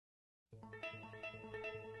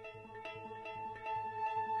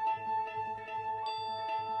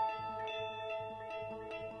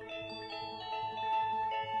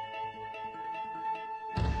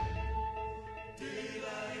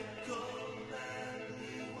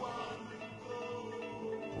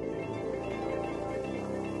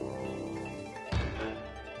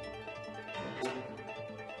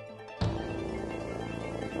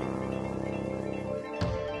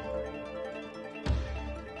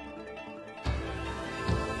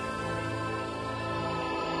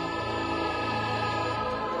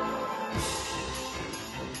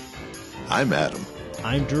I'm Adam.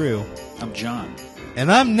 I'm Drew. I'm John. And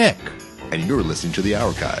I'm Nick. And you're listening to The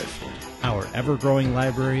Archive. Our ever-growing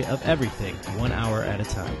library of everything, 1 hour at a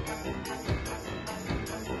time.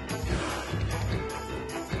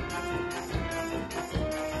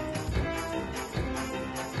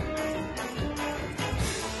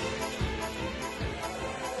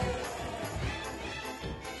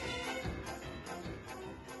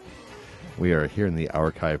 We are here in the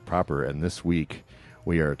archive proper, and this week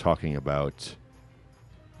we are talking about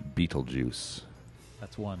Beetlejuice.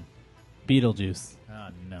 That's one. Beetlejuice. Oh,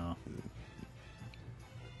 no.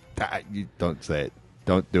 You don't say it.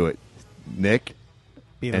 Don't do it. Nick?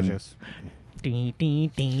 Beetlejuice.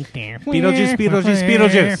 Beetlejuice,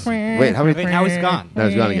 Beetlejuice. Wait, how many? Wait, now he's gone. Now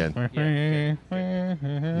he's gone again.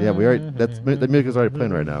 Yeah, we already. The music's already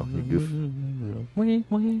playing right now. You goof.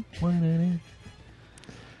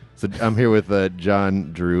 So I'm here with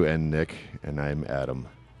John, Drew, and Nick, and I'm Adam.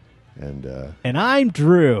 And I'm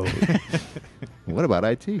Drew. What about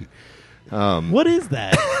IT? What is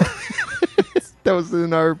that? That was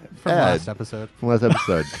in our From ad. last episode. From last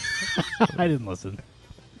episode. I didn't listen.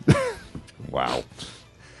 Wow.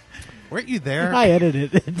 Weren't you there? I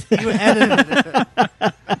edited it. You edited it.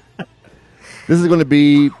 This is going to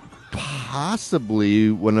be possibly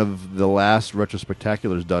one of the last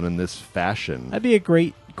retrospectaculars done in this fashion. That'd be a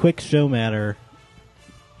great quick show matter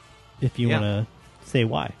if you want to say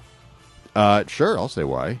why. Sure, I'll say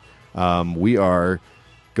why. We are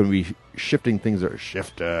going to be shifting things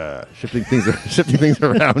shifting things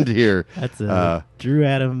around here. That's a Drew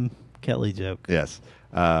Adam Kelly joke. Yes.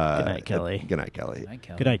 Good night, Kelly. Good night, Kelly.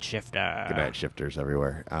 Good night, Shifter. Good night, shifters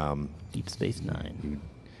everywhere. Deep Space Nine.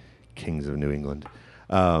 Kings of New England.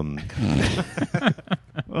 Oh.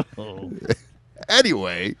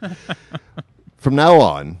 Anyway, from now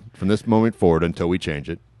on, from this moment forward until we change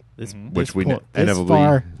it, which we inevitably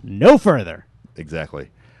far, no further. Exactly.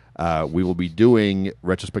 We will be doing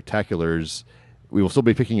retrospectaculars. We will still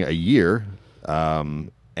be picking a year,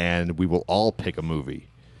 and we will all pick a movie,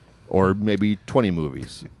 or maybe 20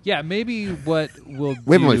 movies. Yeah, maybe what we'll do...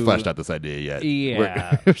 We haven't really fleshed out this idea yet.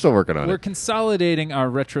 Yeah. We're still working on it. We're consolidating our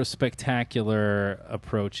retrospectacular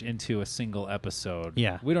approach into a single episode.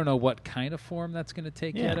 Yeah. We don't know what kind of form that's going to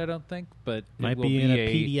take yet, I don't think, but Might it will be in a a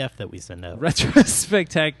PDF that we send out.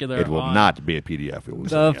 retrospectacular It will on not be a PDF. It will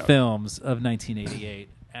the be out. films of 1988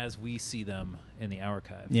 as we see them in the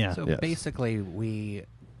archive. Yeah. So Yes. basically, we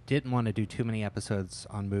didn't want to do too many episodes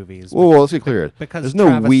on movies. Well, let's get clear. Because There's no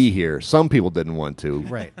Travis- we here. Some people didn't want to.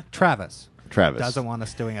 Right. Travis Travis. doesn't want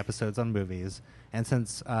us doing episodes on movies. And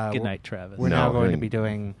since Good night, Travis. we're No, now I going to mean- be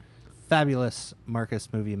doing fabulous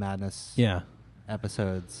Marcus Movie Madness Yeah.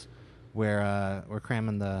 episodes, we're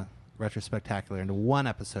cramming the retrospectacular into one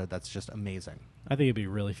episode that's just amazing. I think it'd be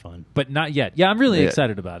really fun. But not yet. Yeah, I'm really Yeah.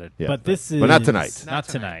 excited about it. Yeah. But this is... But not tonight. Not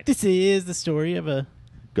tonight. This is the story of a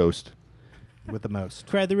Ghost. With the most.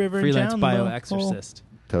 cried the river Freelance and drowned the bio-exorcist.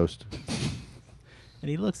 Toast. And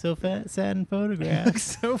he looked so fat, sad in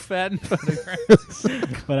photographs. So fat in photographs.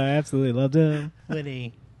 But I absolutely loved him when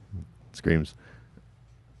he... Screams.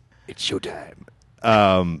 It's showtime.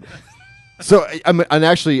 So I'm going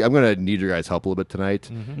to need your guys' help a little bit tonight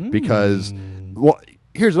because, well,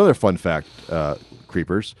 here's another fun fact,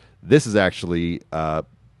 creepers. This is actually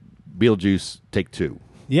Beetlejuice Take 2.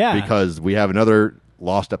 Yeah. Because we have another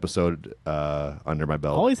lost episode under my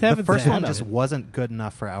belt. Always The happens first to one happen. just wasn't good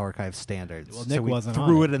enough for archive standards. Well, so Nick we wasn't on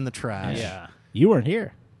threw it. it in the trash. Yeah. You weren't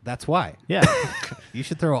here. That's why. Yeah. You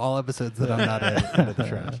should throw all episodes that I'm not in into the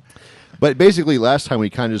trash. But basically, last time we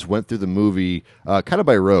kind of just went through the movie kind of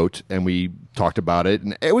by rote, and we talked about it,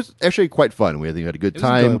 and it was actually quite fun. We had a good was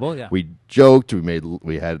time. enjoyable, yeah. We joked.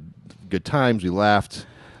 We had good times. We laughed,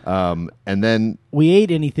 and then We ate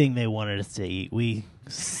anything they wanted us to eat. We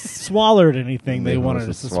swallowed anything they They wanted wanted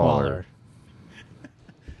us to to swallow. swaller.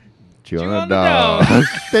 Chew on on a a dog.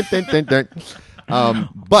 Dun, dun, dun, dun.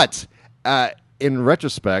 But in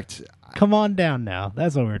retrospect, Come on down now.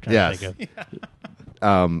 That's what we were trying Yes. to think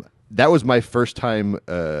of. that was my first time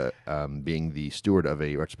being the steward of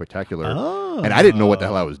a retrospectacular, Oh. and I didn't know what the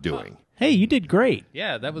hell I was doing. Hey, you did great.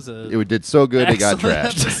 Yeah, that was a... It did so good, it got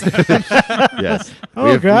Excellent trashed. Yes.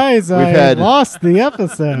 Oh, guys, I had lost the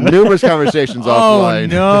episode. numerous conversations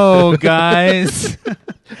offline. no, guys.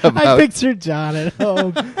 I about pictured John at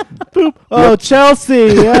home. Boop. Oh, Chelsea.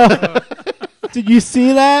 Did you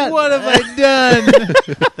see that? What have I done?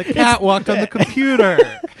 The cat walked on the computer.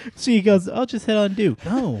 She goes, I'll just hit undo.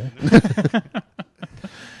 No.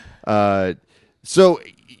 So,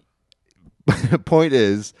 point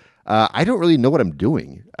is, I don't really know what I'm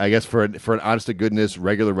doing. I guess for an honest to goodness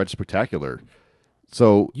regular retrospectacular.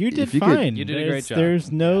 So You did if you fine. You did a great job.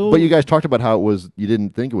 There's no. But you guys talked about how it was. You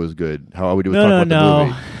didn't think it was good. How all we did was no, talk no, about no. the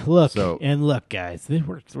movie. Look So- and look, guys.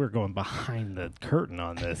 We're going behind the curtain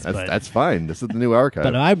on this. That's fine. This is the new archive.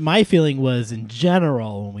 But my feeling was, in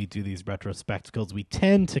general, when we do these retrospectacles, we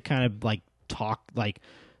tend to kind of like talk, like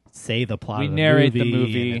say the plot. We of the narrate movie, the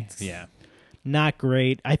movie. and it's Yeah. not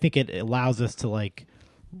great. I think it allows us to like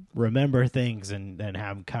remember things and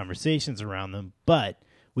have conversations around them. But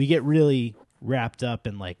we get really wrapped up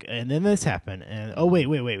in like, and then this happened, and oh wait,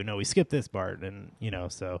 no, we skipped this part, and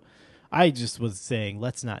so I just was saying,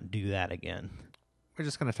 let's not do that again. We're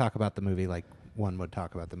just going to talk about the movie like one would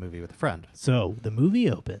talk about the movie with a friend. So the movie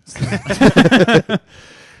opens.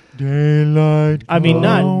 Daylight. I mean,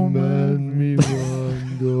 not. and me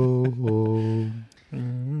one go home.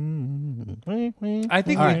 I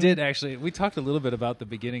think All we right. did actually. We talked a little bit about the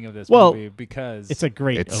beginning of this Well, movie because It's a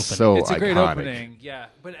great It's opening. so it's a great iconic. opening. Yeah,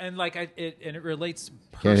 but and like it relates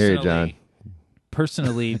Can't hear you, John.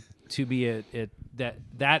 personally to be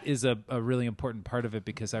that is a really important part of it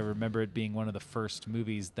because I remember it being one of the first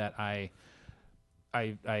movies that I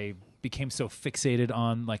became so fixated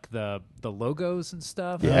on like the logos and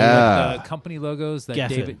stuff. Yeah. Like the company logos, that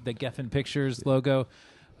Geffen. the Geffen Pictures logo.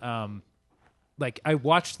 Like I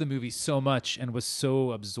watched the movie so much and was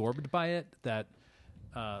so absorbed by it that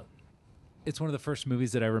it's one of the first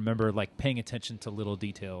movies that I remember like paying attention to little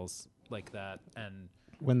details like that. And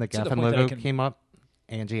When the To the Geffen point that I logo can- came up,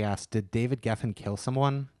 Angie asked, "Did David Geffen kill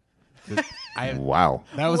someone?" Wow.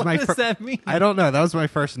 That was what my. does that mean? I don't know. That was my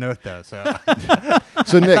first note, though. So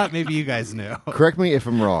So I Nick, thought maybe you guys knew. correct me if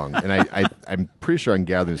I'm wrong, and I'm pretty sure I'm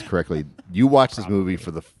gathering this correctly. You watched this movie for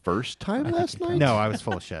the first time last night? No, I was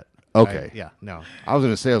full of shit. Okay. No. I was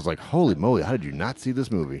going to say, I was like, holy moly, how did you not see this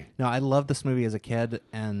movie? No, I loved this movie as a kid,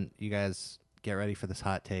 and you guys get ready for this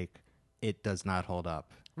hot take. It does not hold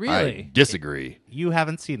up. I Really? disagree. You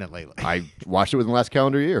haven't seen it lately. I watched it within the last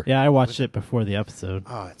calendar year. Yeah, I watched it before the episode.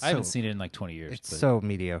 Oh, it's I haven't seen it in like 20 years. It's but- so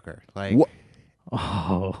mediocre. Like What?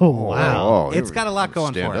 Oh, wow. Oh, it's got a lot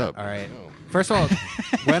going stand for up. it. All right. First of all,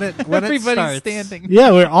 when it Everybody's starts, standing.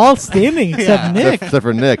 Yeah, we're all standing except Yeah. Nick. Except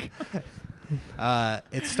for Nick.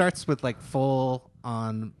 It starts with like full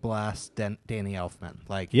on blast Danny Elfman.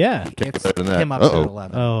 Like Yeah. it's better than that. him up to Uh-oh.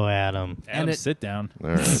 11. Oh, Adam. Adam, it- sit down. All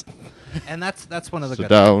right. And that's one of the Sit good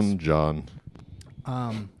down, things. John.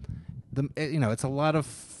 It's a lot of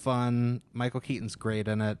fun. Michael Keaton's great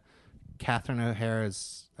in it. Catherine O'Hara,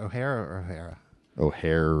 I O'Hare. think,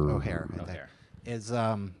 O'Hare. is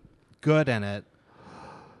good in it.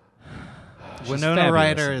 She's Winona fabulous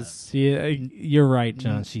Ryder in is See, you're right,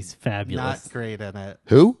 John. She's fabulous. not great in it.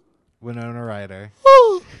 Who? Winona Ryder.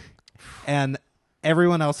 And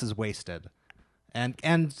everyone else is wasted. And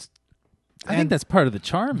I think that's part of the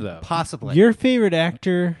charm, though. possibly Your favorite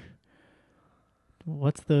actor,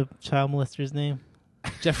 what's the child molester's name?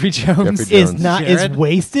 Jeffrey Jones. Jeffrey Jones. Is Jared?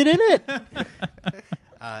 wasted in it?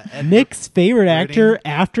 Ed- Nick's favorite Rudy. actor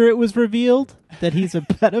after it was revealed that he's a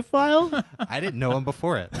pedophile? I didn't know him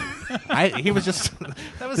before it. He was just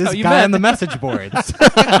That was this how you guy met. on the message boards.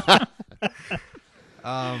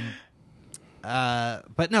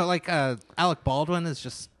 But no, like Alec Baldwin is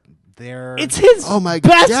just there. It's his Oh my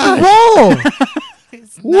best God. role.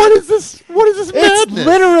 What is this? What is this It's madness?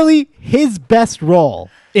 literally his best role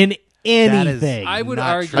in That is- anything. I would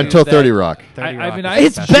Not argue true. Until that- 30 Rock. 30 I Rock mean, is I-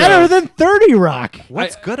 it's special. better than 30 Rock.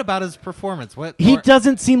 What's good about his performance? What He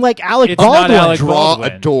doesn't seem like Alec It's Baldwin. not Alec Draw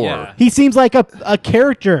Baldwin. a door. Yeah. He seems like a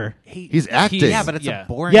character. He's acting. Yeah, but it's Yeah. a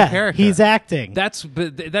boring Yeah, character. he's acting. That's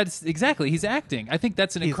exactly he's acting. I think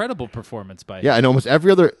that's an incredible performance by him. Yeah, in almost every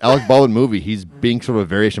other Alec Baldwin movie, he's being sort of a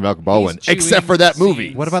variation of Alec Baldwin, He's chewing except for that movie.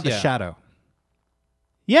 scenes. What about The Yeah. Shadow?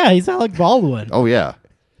 Yeah, he's Alec Baldwin. Oh, yeah.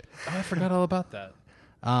 Oh, I forgot all about that.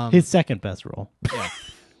 His second best role.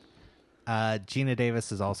 Gina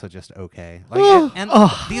Davis is also just okay. Like, and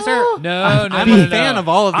these are No, I'm no, a no, fan no. of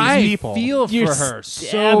all of these I people. feel You're for her so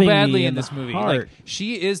stabbing badly me in in this the movie. heart. Like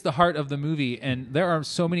she is the heart of the movie, and there are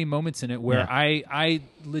so many moments in it where Yeah. I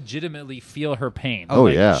legitimately feel her pain. Oh,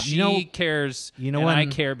 Like, yeah. she cares. you know and when- I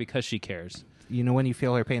care because she cares. You know when you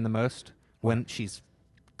feel her pain the most? When she's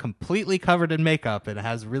completely covered in makeup and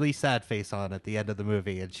has really sad face on at the end of the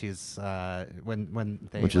movie, and she's when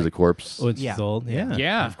they Which is a like, corpse. When she's Yeah. old. Yeah.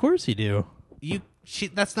 Yeah. Of course you do.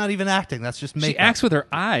 that's not even acting. That's just makeup. She acts with her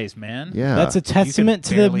eyes, man. Yeah. That's a testament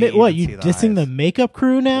to barely the what even you see the dissing the eyes. makeup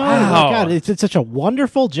crew now. Wow. Oh my God, it's such a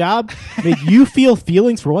wonderful job. Make you feel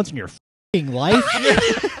feelings for once in your f***ing life.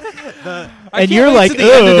 I And can't you're wait like, to the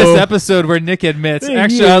end of this "Oh." episode where Nick admits, Yeah.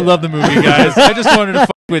 actually, I love the movie, guys. I just wanted to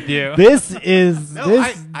with you. This is No,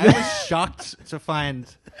 this. I was shocked to find,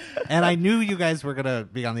 and I knew you guys were gonna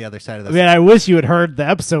be on the other side of this. Man, I wish you had heard the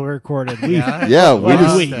episode we recorded. Yeah, We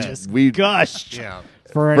we just we gushed Yeah.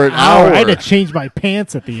 for For an an hour. I had hour. to change my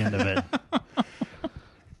pants at the end of it.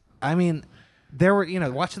 I mean, there were,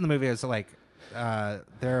 watching the movie, I was like, there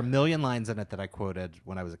are a million lines in it that I quoted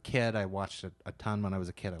when I was a kid. I watched it a ton when I was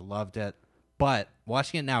a kid. I loved it. But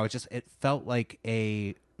watching it now, it felt like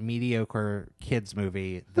a mediocre kids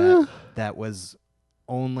movie that was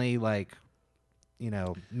only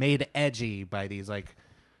made edgy by these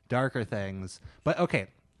darker things. But okay,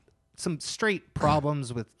 some straight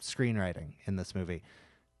problems with screenwriting in this movie.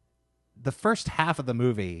 The first half of the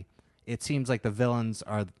movie, it seems like the villains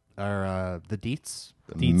are the Dietz.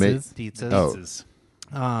 Dietzes. Dietzes.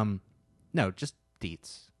 Oh. No, just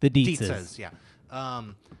Dietz. The Dietzes. Yeah.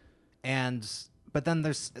 But then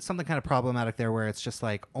there's something kind of problematic there where it's just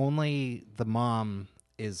only the mom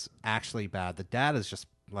is actually bad. The dad is just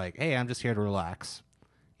hey, I'm just here to relax.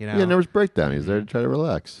 Yeah, nervous breakdown. He's there to try to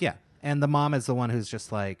relax. Yeah. And the mom is the one who's just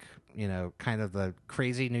kind of the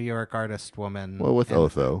crazy New York artist woman. Well, with and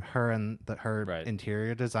Otho. Her and her Right.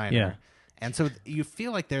 interior designer. Yeah. And so you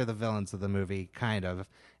feel like they're the villains of the movie, kind of.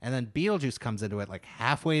 And then Beetlejuice comes into it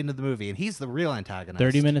halfway into the movie, and he's the real antagonist.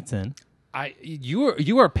 30 minutes in.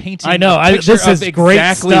 You are painting. I know, a picture this of is great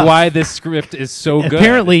exactly stuff. why this script is so good.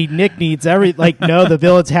 Apparently, Nick needs no, the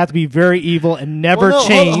villains have to be very evil and never Well, no,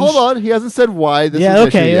 change. Hold on. He hasn't said why this Yeah, is an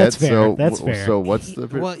okay, issue that's yet. fair. So, That's fair. So what's the...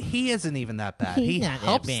 Well, he isn't even that bad. He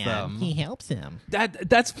helps them. He helps him.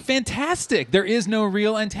 That's fantastic. There is no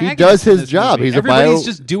real antagonist. does in his this job. movie. He's a Everybody's bio-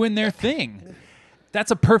 just doing their thing.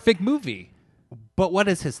 That's a perfect movie. But what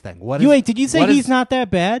is his thing? Wait, did you say he's not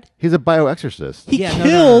that bad? He's a bioexorcist. He Yeah, no,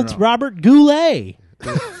 killed no. Robert Goulet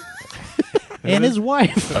and his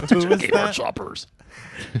wife. Who was that? Choppers.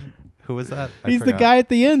 Who was that? I He's the forgot. guy at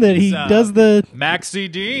the end that he He's, does the Maxie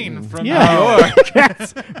Dean from yeah, New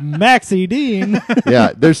York. Maxie Dean,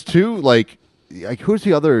 Yeah, there's two, who's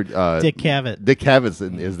the other... Dick Cavett. Dick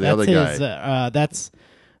Cavett is the other guy. That's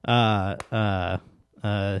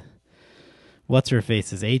what's her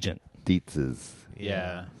face's agent. Dietzes.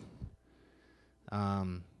 Yeah.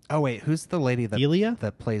 Oh wait, who's the lady that Delia?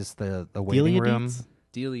 that plays the waiting Delia room? Dietz?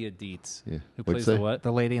 Delia Dietz. Yeah. Who What'd plays you the say? what?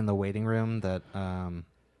 The lady in the waiting room that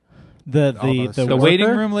The Almost. the The worker? waiting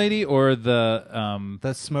room lady or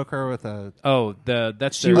the smoker with a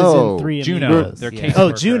that's She their was Oh, in 3 Juno. Amigos. Their Yeah. case Oh,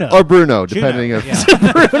 worker. Juno. Or Bruno, depending if...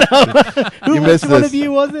 Who You which missed one this. of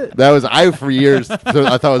you was it? That was... I, for years, so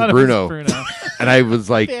I thought it was Bruno. Bruno. And I was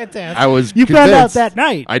like... Fantastic. I was You found out convinced. that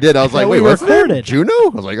night. I did. I was that like, we wait, what's that? recorded. Juno? I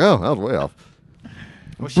was like, oh, that was way off.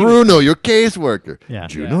 Bruno, your caseworker. Yeah.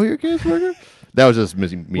 Juno, your caseworker? That was just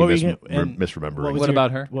me What were you gonna- and misremembering. What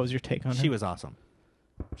about her? What was your take on her? she was awesome.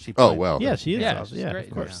 She Oh, played- well. Yeah, she is. Yeah, awesome. she's Yeah, great.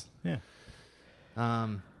 of course. Yeah.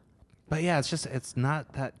 But yeah, it's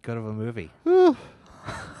not that good of a movie.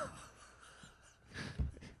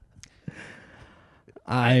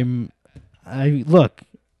 Look,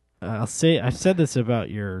 I've said this about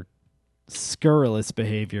your scurrilous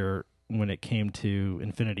behavior when it came to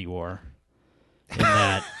Infinity War, in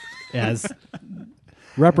that as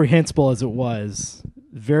reprehensible as it was,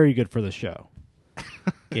 very good for the show.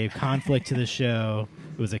 Gave conflict to the show.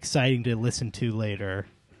 It was exciting to listen to later.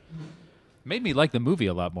 Made me like the movie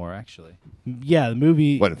a lot more, actually. Yeah, the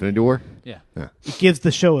movie What, Infinity War? Yeah. it gives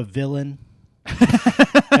the show a villain.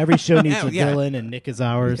 Every show needs a Yeah. villain, and Nick is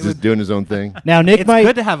ours. He's just doing his own thing. Now Nick It's might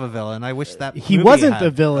good to have a villain. I wish that he movie wasn't had the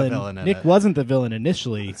a villain. in Nick it. wasn't the villain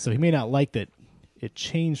initially, so he may not like that it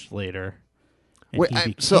changed later. And Wait, he I'm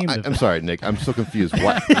became the I'm sorry, Nick. I'm so confused.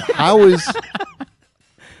 What? How is...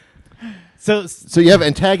 So you have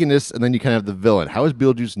antagonists, and then you kind of have the villain. How is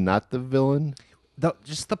Beetlejuice not the villain?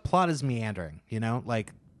 Just the plot is meandering,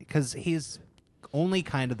 because he's only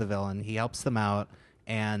kind of the villain. He helps them out,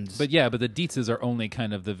 and But the Dietzes are only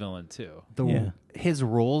kind of the villain too. his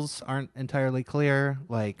rules aren't entirely clear.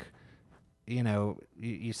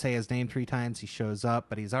 You say his name 3 times, he shows up,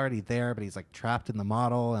 but he's already there, but he's trapped in the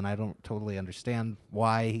model, and I don't totally understand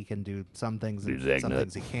why he can do some things and some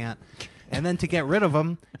things he can't. And then to get rid of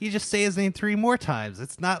him, you just say his name 3 more times.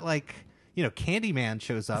 It's not like Candyman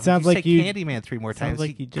shows up. Sounds If you like say you- Candyman 3 more Sounds times.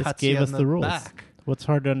 like he you just cuts gave you us in the rules. back. What's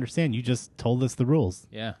hard to understand? You just told us the rules.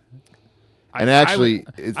 Yeah. And actually,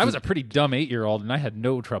 I was a pretty dumb 8-year-old, and I had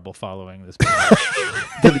no trouble following this. to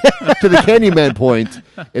the Candyman point,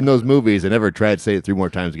 in those movies, they never tried to say it 3 more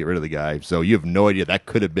times to get rid of the guy. So you have no idea. That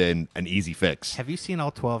could have been an easy fix. Have you seen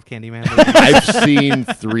all 12 Candyman movies? I've seen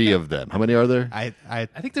 3 of them. How many are there? I I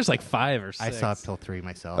think there's like 5 or 6. I saw up till 3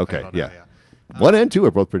 myself. Okay, I don't know, yeah. 1 and 2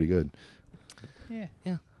 are both pretty good. Yeah.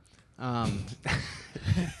 Yeah.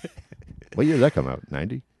 What year did that come out?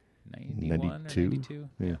 90? 91 or 92?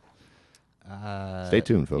 Yeah. Stay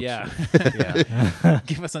tuned, folks. Yeah. Yeah.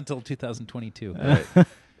 Give us until 2022.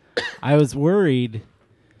 I was worried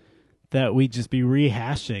that we'd just be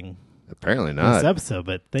rehashing Apparently this not. episode,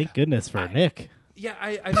 but thank goodness for Nick. Yeah,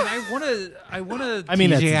 I mean, I want to. I mean,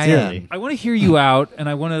 that's TGIN. sincerely. I want to hear you out, and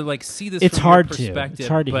I want to like see this. It's from hard your to. perspective, It's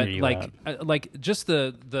hard to but hear you like, like just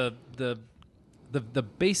the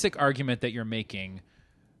basic argument that you're making,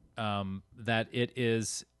 that it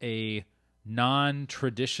is a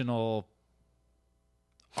non-traditional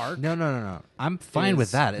arc. No. I'm fine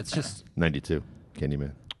with that. It's just 92.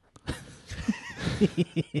 Candyman.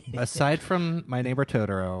 aside from My Neighbor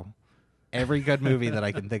Totoro, every good movie that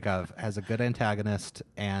I can think of has a good antagonist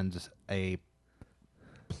and a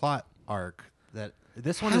plot arc. That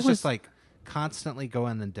this one is just like constantly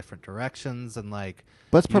going in different directions and like.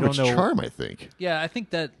 But that's part you of its don't know- charm, I think. Yeah, I think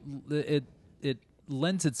that it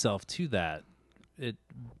lends itself to that.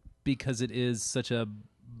 Because it is such a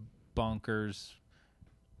bonkers,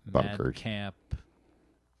 mad Bunkered. camp,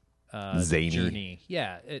 Zany. journey.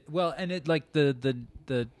 Yeah, and it like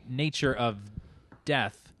the nature of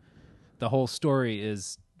death. The whole story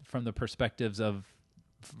is from the perspectives of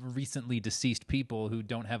recently deceased people who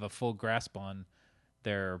don't have a full grasp on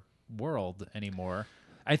their world anymore.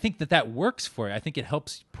 I think that works for it. I think it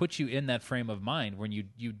helps put you in that frame of mind when you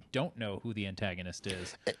don't know who the antagonist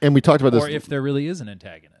is, And we talked about this. or if there really is an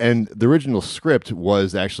antagonist. And the original script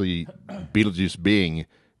was actually Beetlejuice being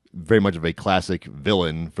very much of a classic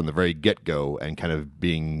villain from the very get-go and kind of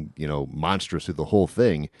being, monstrous through the whole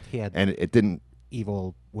thing. He had And it didn't...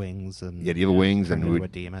 evil wings and He had evil wings and turned into would-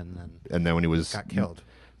 a demon And then when he was got killed.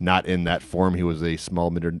 not in that form, he was a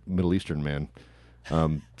small Middle Eastern man.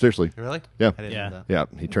 Seriously. Really? Yeah. I didn't Yeah. know that.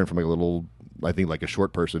 Yeah, he turned from like a little, I think like a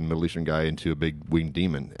short person, Middle Eastern guy into a big winged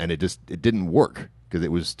demon. And it didn't work because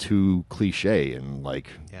it was too cliche and like...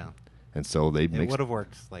 Yeah. And so they It mixed... would have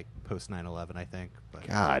worked like post 9/11, I think. But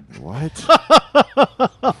God, what?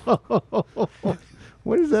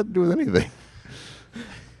 What does that do with anything?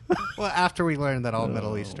 well, after we learned that all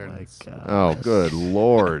Middle Easterns. Oh, good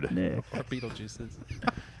Lord. Or Beetlejuice's.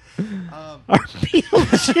 Our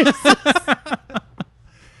Beetlejuice.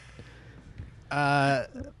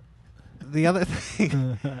 The other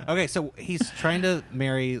thing. Okay, so he's trying to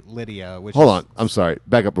marry Lydia, which Hold is- on. I'm sorry.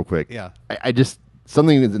 Back up real quick. Yeah. I just...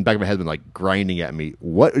 Something in the back of my head has been like grinding at me.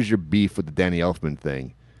 What is your beef with the Danny Elfman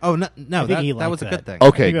thing? Oh no, I think he that liked was a that. good thing.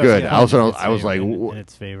 Okay, I think good. that I was, in I its was favor, like... in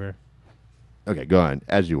its favor. Okay, go on.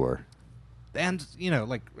 As you were. And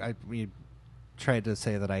we tried to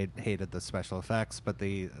say that I hated the special effects, but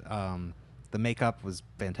the makeup was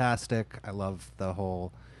fantastic. I love the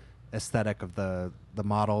whole aesthetic of the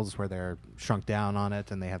models where they're shrunk down on it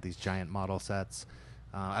and they have these giant model sets.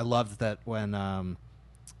 I loved that when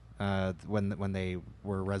they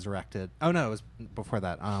were resurrected. Oh no, it was before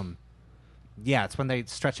that. Yeah, it's when they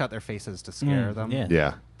stretch out their faces to scare them. yeah.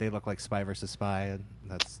 Yeah. They look like Spy versus Spy, and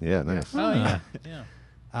that's Yeah, nice. Oh yeah, yeah.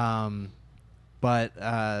 But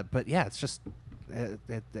yeah, it's just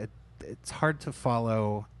it's hard to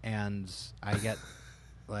follow, and I get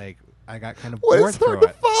I got kind of What bored is hard through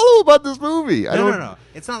to it. follow about this movie? No.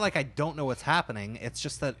 It's not like I don't know what's happening. It's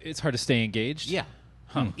just that It's hard to stay engaged. yeah,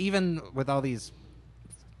 even with all these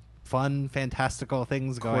fun, fantastical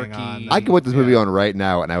things going Quirky. on, I could put this movie yeah. on right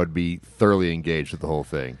now and I would be thoroughly engaged with the whole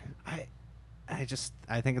thing.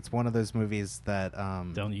 I think it's one of those movies that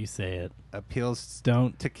Don't you say it. appeals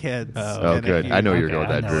Don't. to kids. Oh, and if good. you- I know you're Okay, going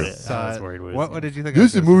with I that, know Drew. it. I was worried What did you think?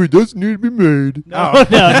 This of movie doesn't need to be made. No.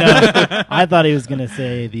 I thought he was going to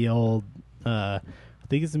say the old, I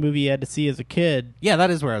think it's a movie you had to see as a kid. Yeah, that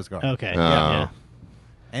is where I was going. Okay. Oh. Yeah.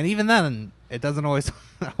 And even then, it doesn't always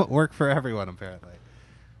work for everyone, apparently.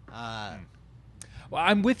 Well,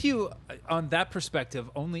 I'm with you on that perspective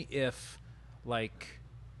only if, like,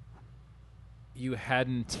 you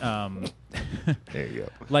hadn't, There you go.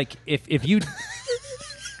 like, if you.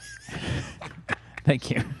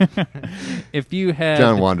 Thank you. If you had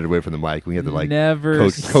John wandered away from the mic. We had to never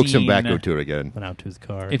coax him back seen- into it again. Went out to his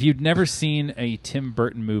car. If you'd never seen a Tim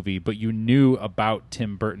Burton movie, but you knew about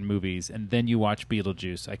Tim Burton movies, and then you watch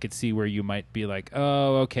Beetlejuice, I could see where you might be like,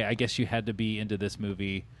 "Oh, okay, I guess you had to be into this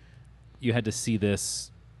movie. You had to see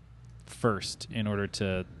this first in order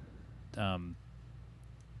to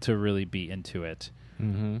really be into it."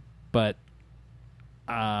 Mm-hmm.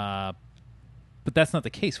 But that's not the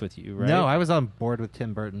case with you, right? No, I was on board with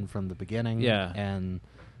Tim Burton from the beginning. Yeah. And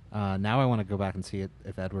now I want to go back and see it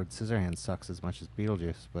if Edward Scissorhands sucks as much as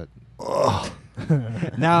Beetlejuice. But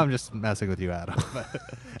Now I'm just messing with you, Adam.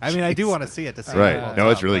 I mean, I do want to see it to see Right. how it No,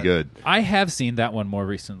 holds it's up, really but- good. I have seen that one more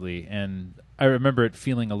recently, and I remember it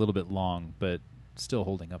feeling a little bit long, but still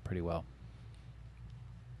holding up pretty well.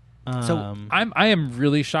 So, I am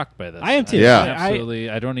really shocked by this. I am too. Yeah. Absolutely.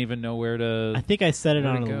 I don't even know where to. I think I said it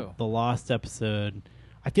Where'd it on go? the Lost episode.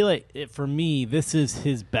 I feel like for me, this is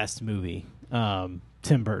his best movie.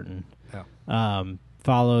 Tim Burton, Yeah.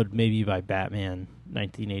 followed maybe by Batman,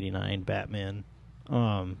 1989 Batman.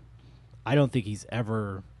 I don't think he's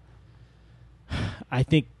ever. I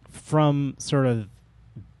think from sort of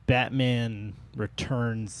Batman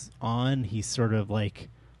Returns on, he's sort of like,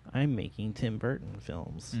 I'm making Tim Burton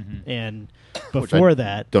films, Mhm. and Which before I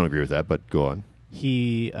that, don't agree with that, but go on.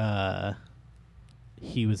 he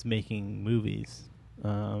was making movies.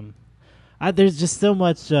 There's just so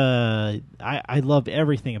much. I loved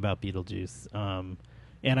everything about Beetlejuice,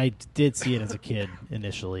 and I did see it as a kid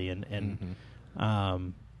initially, and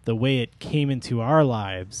the way it came into our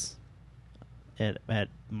lives at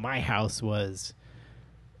my house was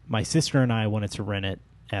my sister and I wanted to rent it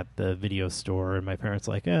at the video store, and my parents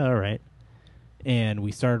were like, oh, all right, and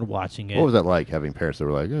we started watching it. What was that like, having parents that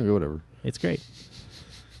were like, oh, whatever? It's great.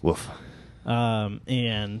 Woof. And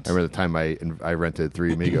I remember the time I rented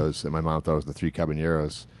Three Amigos, and my mom thought it was the Three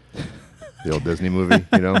Caballeros, the old Disney movie,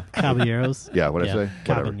 you know? Caballeros. Yeah, what'd I say?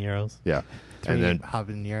 Whatever. Caballeros. Yeah. And then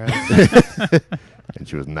habaneros. and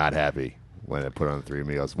she was not happy when I put on Three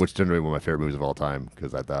Amigos, which turned to be one of my favorite movies of all time,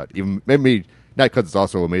 because I thought, even maybe not because it's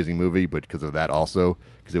also an amazing movie, but because of that also,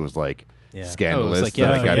 because it was like Yeah. scandalous. Oh, it was like,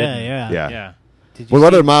 that I yeah, got yeah, it. yeah. Yeah. Did you Well, see-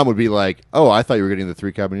 other mom would be like, "Oh, I thought you were getting the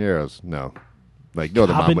Three Caballeros." No, like no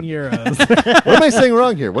other mom would. Habaneros. What am I saying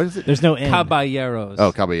wrong here? What is it? There's no N. Caballeros.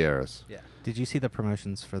 Oh, Caballeros. Yeah. Did you see the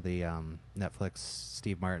promotions for the Netflix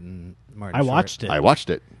Steve Martin? I watched it. I watched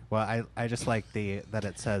it. Well, I just like that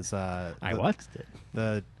it says I watched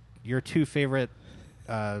it. your two favorite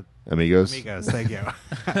Amigos. amigos. Thank you.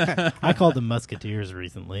 I called them Musketeers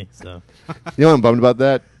recently, so You know what I'm bummed about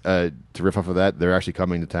that? To riff off of that, they're actually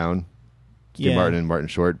coming to town. Steve Yeah. Martin and Martin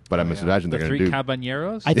Short, but I'm yeah. imagining The they're Three going to do.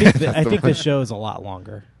 Caballeros? I think That's I the think one. the show is a lot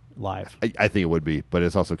longer live. I think it would be, but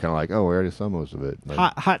it's also kind of like, oh, we already saw most of it. Like,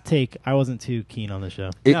 Hot take. I wasn't too keen on the show.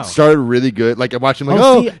 it No. started really good. Like I watched him, like,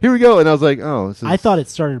 Oh, oh, see- here we go, and I was like, oh, this is. I thought it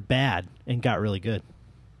started bad and got really good.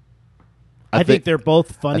 I think think they're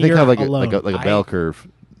both I funnier think kind of like alone. a bell curve.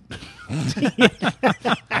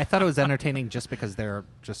 I thought it was entertaining just because they're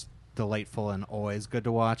just delightful and always good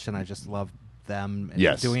to watch, and I just love them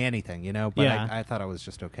Yes. doing anything, you know. But Yeah. I thought it was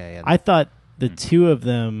just okay. And I thought the two of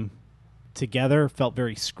them together felt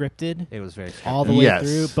very scripted it was very all the way Yes.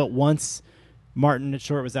 through. But once Martin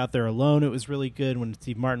Short was out there alone, it was really good. When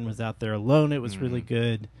Steve Martin was out there alone, it was really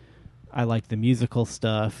good. I liked the musical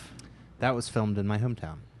stuff. That was filmed in my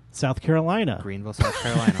hometown, South Carolina. Greenville, South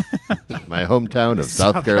Carolina. My hometown of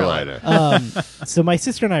South Carolina. So my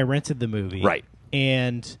sister and I rented the movie, Right.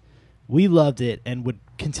 And we loved it and would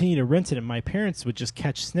continue to rent it. And my parents would just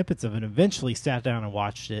catch snippets of it. And eventually, sat down and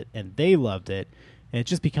watched it, and they loved it. And it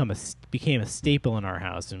just became a staple in our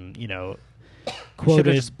house. And You should have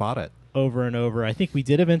quoted just bought it. over and over. I think we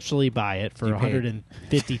did eventually buy it for You paid.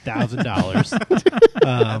 $150,000.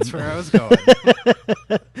 That's where I was going.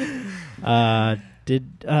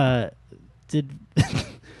 Did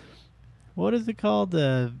what is it called?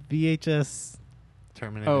 VHS.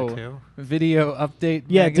 Terminator 2. Video Update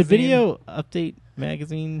Yeah, magazine? the Video Update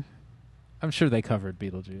magazine, I'm sure they covered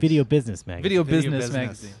Beetlejuice. Video Business magazine. Video Video Business Business.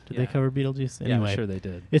 magazine. Did Yeah. they cover Beetlejuice? Yeah, Anyway, I'm sure they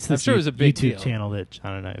did. it's I'm this sure it was a big YouTube deal. channel that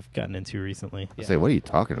John and I have gotten into recently. I say, what are you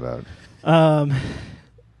talking about?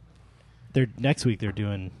 They're next week. They're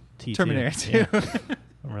doing T2. Terminator 2. Yeah.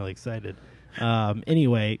 I'm really excited.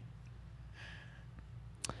 Anyway,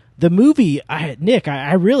 the movie, Nick,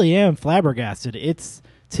 I really am flabbergasted. It's,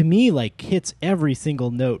 to me, like, hits every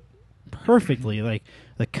single note perfectly. Like,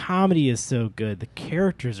 the comedy is so good. The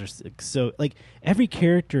characters are so, like, every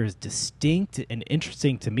character is distinct and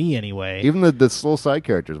interesting to me anyway. Even the slow side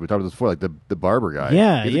characters we talked about this before, like the barber guy.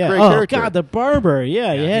 Yeah, He's a yeah. great Oh character. God, the barber.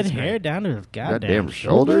 Yeah, he had he's hair great. down to his goddamn goddamn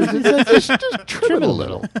shoulders. just trim it a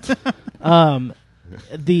little.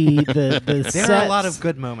 The There sets, are a lot of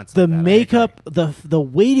good moments. the like that, I makeup, agree. the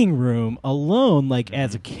waiting room alone. Like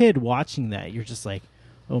as a kid watching that, you're just like,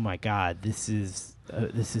 oh my God, this is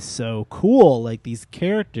so cool. Like these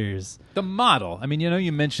characters. The model. I mean,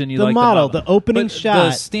 you mentioned you The like model, the the opening But shot.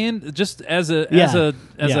 the stand just as a Yeah.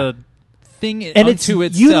 Yeah. thing And it's unto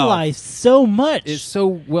itself utilized so much. is so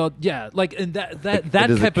well. Yeah, like and that It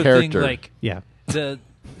is a type of thing. character. Like yeah. the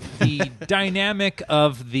dynamic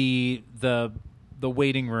of the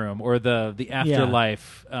waiting room or the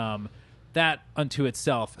afterlife. that unto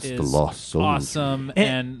itself It's the is lost soul. awesome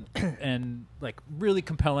and like really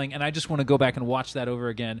compelling. And I just want to go back and watch that over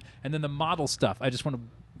again. And then the model stuff, I just want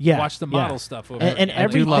to watch the model stuff over And again. I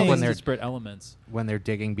do love when These they're disparate elements. when they're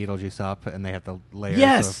digging Beetlejuice up and they have the layers.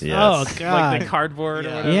 Yes. Of Yes. Oh God. Like the cardboard or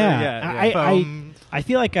Yeah. whatever. Yeah. foam. I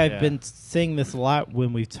feel like I've Yeah. been saying this a lot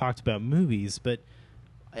when we've talked about movies, but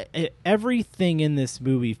everything in this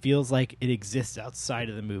movie feels like it exists outside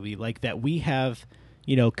of the movie, like that we have,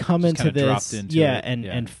 come Just into kinda this, dropped into it.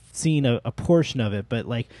 and seen a portion of it, but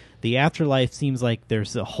like the afterlife seems like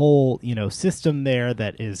there's a whole, system there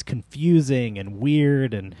that is confusing and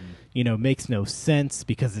weird and makes no sense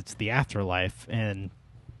because it's the afterlife. And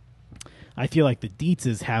I feel like the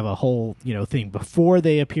Dietzes have a whole, thing before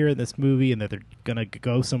they appear in this movie and that they're gonna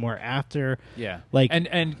go somewhere after. Yeah. Like,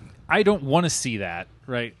 and I don't want to see that,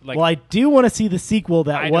 right? Like, well, I do want to see the sequel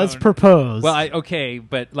that I was don't- proposed. well,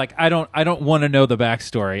 but like I don't want to know the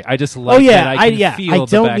backstory. I just like oh yeah, that I can feel I don't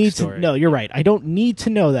the need backstory. to. No, you're right. I don't need to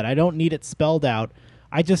know that. I don't need it spelled out.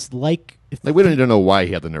 I just like. Like we don't even know why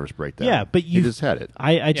he had the nervous breakdown. Yeah, but he you just had it.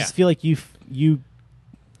 I just feel like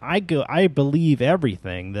I believe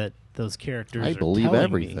everything that those characters. I are believe telling me.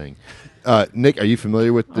 everything. Nick, are you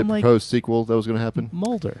familiar with the I'm like- proposed sequel that was going to happen?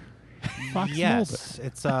 Mulder. Fox Yes,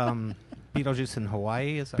 it's Beetlejuice in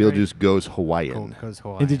Hawaii. Is that Beetlejuice right? Goes Hawaiian. Goes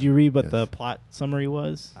Hawaii. Mulder. And did you read what Yes. the plot summary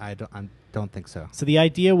was? I don't think so. So the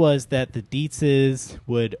idea was that the Dietzes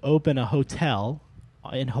would open a hotel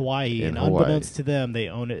in Hawaii, In and Hawaii. unbeknownst to them, they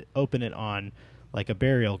open it on like a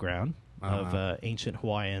burial ground of Uh-huh. ancient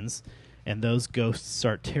Hawaiians, and those ghosts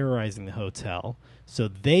start terrorizing the hotel. So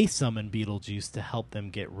they summon Beetlejuice to help them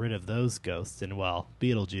get rid of those ghosts. And well,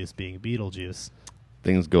 Beetlejuice being Beetlejuice.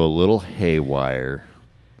 Things go a little haywire.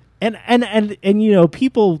 And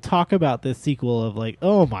people talk about this sequel of like,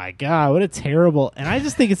 oh my god, what a terrible. And I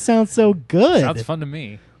just think it sounds so good. Sounds fun to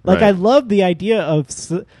me. Like Right. I love the idea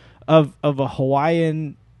of a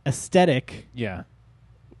Hawaiian aesthetic Yeah.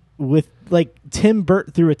 with like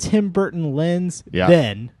through a Tim Burton lens. Yeah.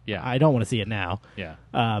 Then Yeah. I don't want to see it now. Yeah.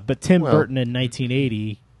 But Tim Well- Burton in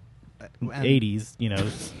 1980, And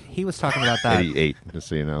 80s, he was talking about that 88, just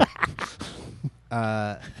so you know.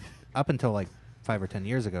 up until like 5 or 10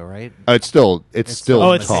 years ago, right? It's still oh, it's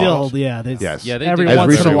talked. still there's- Yes. Yeah, they every do. As once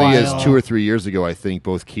in a recently while. as 2 or 3 years ago, I think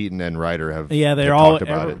both Keaton and Ryder have Yeah, they're have all talked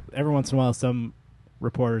about it. every once in a while. Some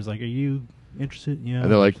reporters like, are you interested? Yeah,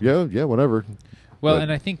 And they're like, yeah, whatever. Well, But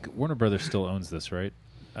and I think Warner Brothers still owns this, right?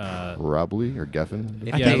 Robley or Geffen?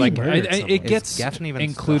 If I Yeah, think he like murdered it someone. gets Is Geffen even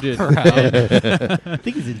included. still around? I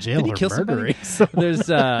think he's in jail Did he for kill murdering somebody? There's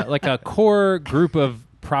like a core group of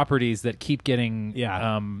properties that keep getting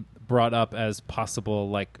Yeah. brought up as possible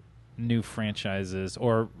like new franchises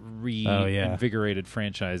or reinvigorated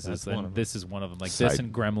franchises, That's one and of them. this is one of them. Like this Side-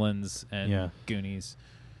 and Gremlins and Yeah. Goonies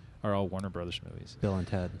are all Warner Brothers movies. Bill and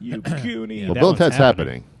Ted. You Goonie. Well, That Bill and one's Ted's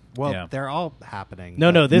happening. Well, Yeah. they're all happening.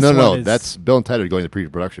 No, but- this no, one is, that's Bill and Ted are going to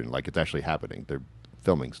pre-production. Like it's actually happening. They're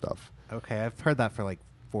filming stuff. Okay, I've heard that for like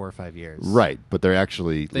 4 or 5 years. Right, but they're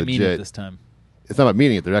actually They legit. mean it this time. It's not about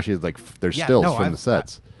meaning it. They're actually like they're Yeah, stills no, from I've- the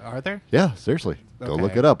sets. Are there? Yeah, seriously. Go Okay.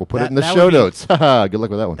 look it up. We'll put it in the That show would be- notes. Haha, good luck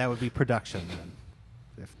with that one. That would be production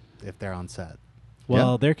then, if they're on set.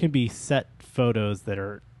 Well, Yeah. there can be set photos that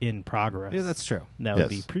are in progress. Yeah, that's true. That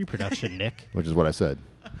would Yes. be pre-production, Nick. Which is what I said.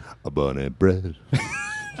 A bun and bread.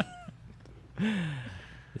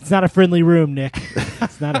 It's not a friendly room, Nick.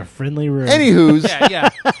 It's not a friendly room. Anywho's, Yeah.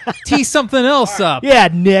 Tee something else up. Yeah,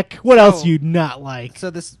 Nick. What else you not like? So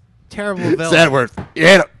this terrible villain. Sadworth. You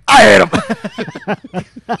hit him. I hit him.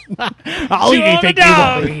 I'll Chew on the you dog.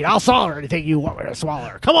 want me to eat. I'll swallow anything you want me to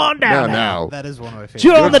swallow. Come on Now, down. now. That is one of my favorites.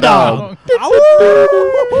 Chew on the dog.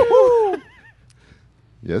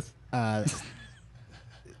 Yes.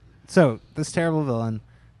 So this terrible villain,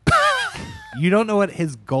 you don't know what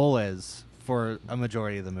his goal is for a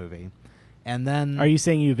majority of the movie, and then Are you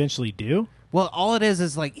saying you eventually do? well, all it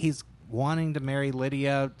is like he's wanting to marry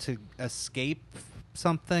Lydia to escape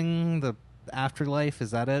something, the afterlife.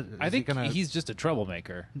 Is that it? I Is he think gonna, he's just a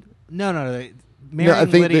troublemaker. no. Marrying No, I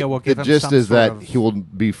think Lydia will give the him gist some is sort that of- he will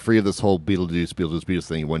be free of this whole Beetlejuice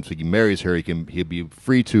thing. Once he marries her, he'll be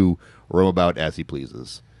free to roam about as he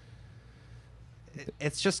pleases.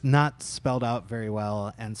 It's just not spelled out very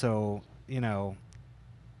well, and so in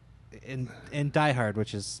Die Hard,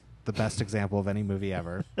 which is the best example of any movie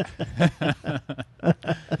ever,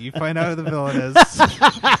 you find out who the villain is.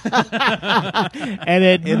 And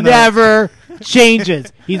it In the- never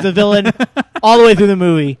changes. He's a villain all the way through the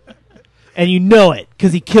movie, and you know it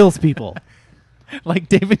because he kills people. Like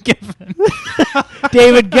David Giffen.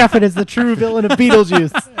 David Geffen is the true villain of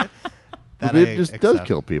Beetlejuice. That It I just does accept.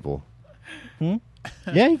 kill people.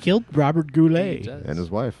 Yeah, he killed Robert Goulet. and his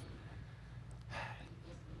wife.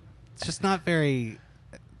 It's just not very,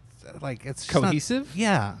 like, it's just Cohesive?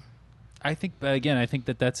 Yeah. I think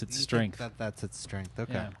that's its You strength. think that's its strength.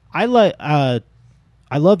 Okay. Yeah. I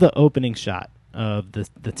love the opening shot of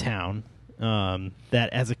the town. That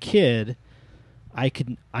as a kid,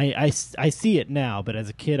 I see it now, but as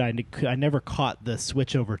a kid, I never caught the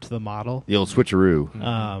switch over to the model. The old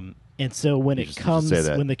switcheroo. And so when You it just comes, say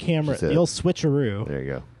that. when the camera, Just say the it. old switcheroo. There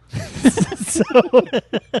you go. So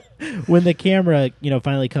when the camera,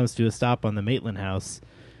 finally comes to a stop on the Maitland house,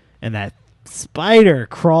 and that spider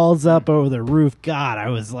crawls up over the roof, God, I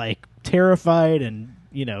was like terrified and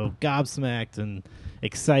gobsmacked and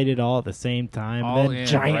excited all at the same time. All And then in,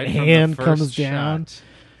 giant right from the hand first comes down, shot.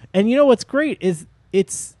 and what's great is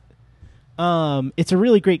it's a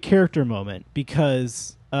really great character moment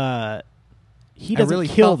because he I doesn't really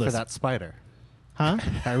kill felt for this, that spider. huh?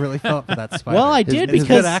 I really felt for that spider. Well, I did It's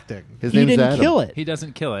because good acting. His he name's didn't Adam. kill it. He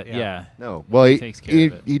doesn't kill it. Yeah. No. Well, He takes care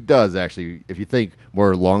of it. he does, actually. If you think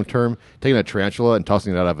more long term, taking a tarantula and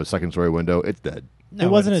tossing it out of a second story window, it's dead. It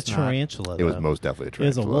wasn't a it's not. tarantula. It was though. most definitely a It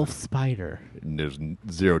was tarantula. a wolf spider. There's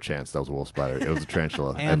zero chance that was a wolf spider. It was a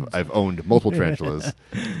tarantula. And- I've owned multiple tarantulas.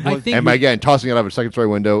 I think And by again, tossing it out of a second story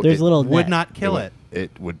window, There's it a little Would net. not kill it. It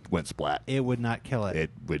went splat. It would not kill it.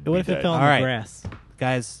 It would What be if it dead. fell in All the right. grass?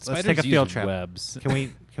 Guys, let's spiders take a field use trip. webs.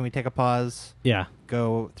 Can we take a pause? Yeah.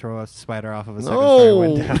 Go throw a spider off of a second story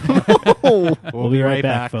window. No. We'll be right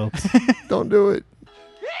back, folks. Don't do it.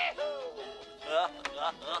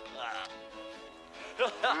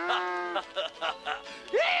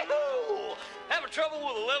 Yee-hoo! Having trouble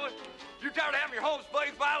with a living? You tired of having your home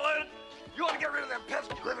space violated? You want to get rid of them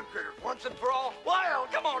pesky living critters once and for all? Well,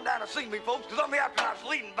 come on down and see me, folks, because I'm the afterlife's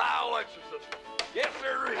leading bioexorcist. Yes,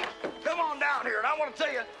 sir. Come on down here, and I want to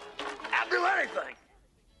tell you, I'll do anything.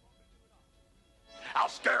 I'll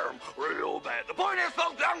scare them real bad. The point is,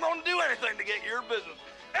 folks, I'm going to do anything to get your business.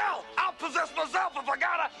 Hell, I'll possess myself if I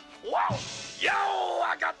gotta. Whoa! Yo,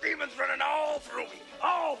 I got demons running all through me.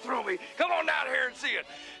 All through me. Come on down here and see it.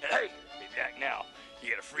 And hey, Jack, now, you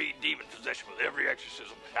get a free demon possession with every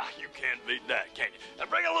exorcism. Now, you can't beat that, can you? Now,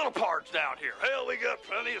 bring a little parts down here. Hell, we got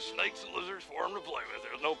plenty of snakes and lizards for them to play with.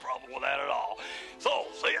 There's no problem with that at all. So,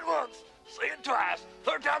 say it once. Say it twice,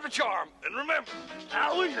 third time's a charm, and remember,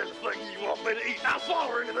 I'll eat anything you want me to eat. I'll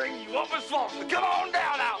swallow anything you want me to swallow. So come on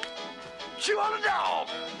down now. Chew on a dog.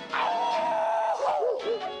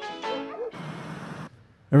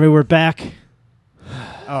 All right, we're back.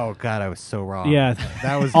 Oh God, I was so wrong. Yeah.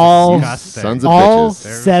 that was All- disgusting. Sons of All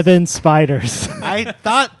bitches. 7 spiders. I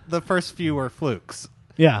thought the first few were flukes.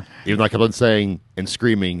 Yeah. Even though I kept on saying and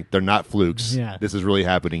screaming, they're not flukes. Yeah. This is really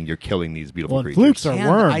happening. You're killing these beautiful Well, creatures. flukes are And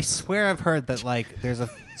worms. I swear I've heard that like there's a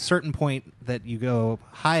certain point that you go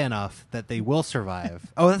high enough that they will survive.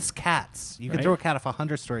 Oh, that's cats. You can Right. throw a cat off a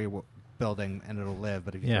 100-story building and it'll live,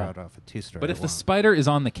 but if you Yeah. throw it off a 2-story, But it if the won't. spider is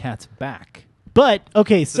on the cat's back, But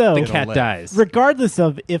okay, so the It'll cat live. dies. regardless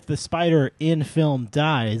of if the spider in film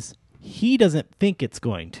dies, he doesn't think it's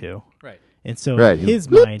going to. Right. And so Right. in his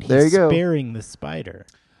Bloop, mind, there he's you go. sparing the spider.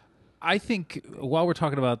 I think while we're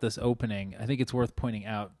talking about this opening, I think it's worth pointing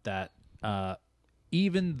out that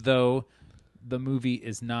even though the movie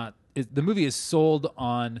is not, the movie is sold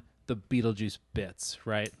on the Beetlejuice bits,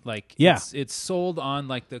 right? Like, Yeah. it's sold on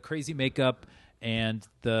like the crazy makeup and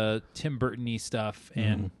the Tim Burton-y stuff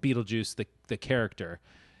and Beetlejuice, the character.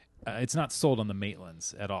 It's not sold on the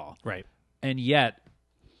Maitlands at all, Right. and yet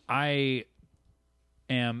I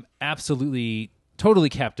am absolutely totally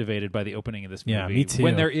captivated by the opening of this movie. Yeah, me too.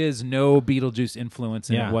 When there is no Beetlejuice influence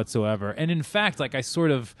in Yeah. it whatsoever. And in fact, like I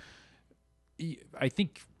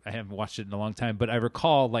think I haven't watched it in a long time, but I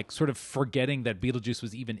recall like sort of forgetting that Beetlejuice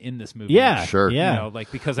was even in this movie. Yeah. Sure. Yeah. You know,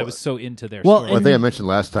 like because I was so into their Well, story. Well, I and- think I mentioned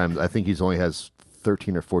last time, I think he's only has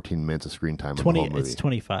 13 or 14 minutes of screen time in the 20 whole movie. it's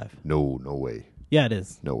 25. No way. Yeah, it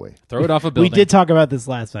is. No way. Throw it off a We building. did talk about this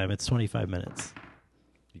last time. It's 25 minutes.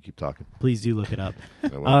 You keep talking. Please do look it up. I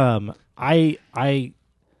will.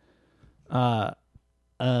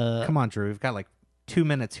 Come on, Drew. We've got like 2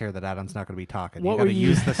 minutes here that Adam's not going to be talking. What You got were to you-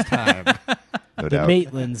 use this time. No The doubt.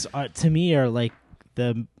 Maitlands are, to me are like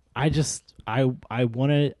the I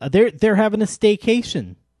want to they're having a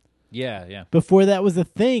staycation. Yeah. Before that was a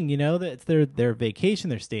thing, that's their vacation,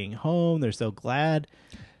 they're staying home, they're so glad.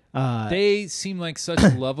 They seem like such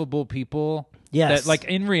lovable people. Yes. That, like,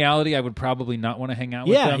 in reality, I would probably not want to hang out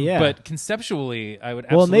with Yeah, them. yeah. But conceptually, I would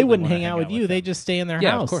Well, and absolutely they wouldn't wanna hang out with you. They them. just stay in their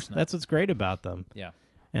Yeah, house. of course not. That's what's great about them. Yeah.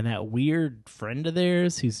 And that weird friend of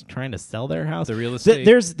theirs who's trying to sell their house. The real estate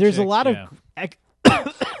There's a chick, lot yeah.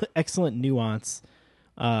 of excellent nuance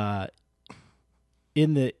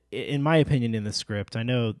in my opinion, in the script, I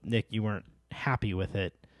know Nick, you weren't happy with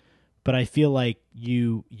it, but I feel like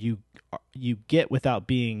you get without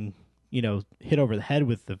being, hit over the head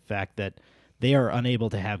with the fact that they are unable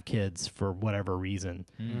to have kids for whatever reason,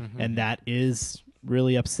 and that is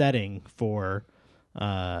really upsetting for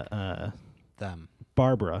Them.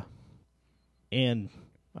 Barbara, and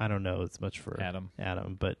I don't know as much for Adam,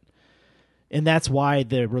 but and that's why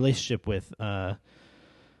the relationship with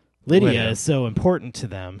Lydia is so important to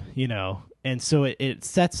them, and so it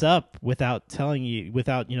sets up without telling you,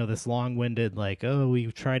 without this long-winded like, oh,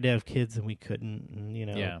 we tried to have kids and we couldn't,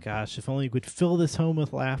 and, gosh, if only we'd fill this home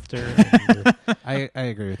with laughter. And, I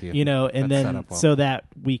agree with you. And That's set then up well. so that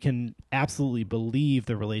we can absolutely believe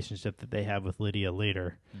the relationship that they have with Lydia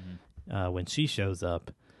later when she shows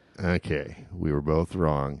up. Okay, we were both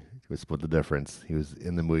wrong. We split the difference. He was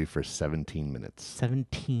in the movie for 17 minutes.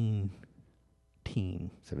 17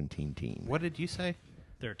 What did you say?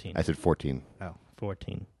 13 I said 14. Oh,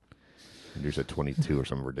 14 And you said 22 or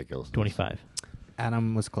something ridiculous. 25.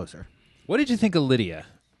 Adam was closer. What did you think of Lydia?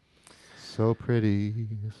 So pretty,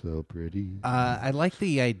 so pretty. I like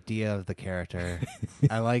the idea of the character.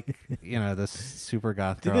 I like, this super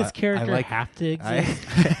goth Did girl. this character I like, have to exist?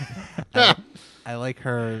 I like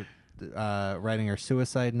her writing her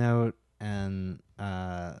suicide note and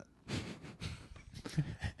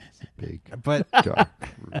Big but dark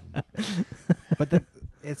room. but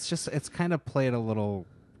it's kind of played a little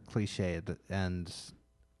cliched and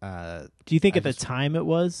Do you think I at the just- time it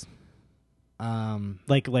was?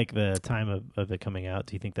 like Like the time of it coming out,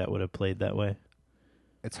 do you think that would have played that way?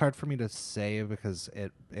 it's hard for me to say because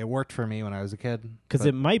it worked for me when I was a kid. Because but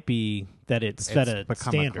it might be that it set it's a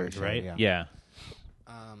become standard, cliche, right? Yeah. Yeah.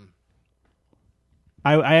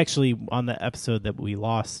 I actually, on the episode that we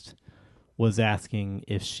lost, was asking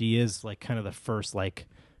if she is like kind of the first like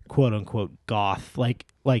quote unquote goth, like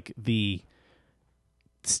the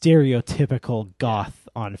stereotypical goth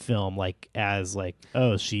on film, like as like,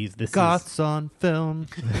 oh, she's this Goths on film.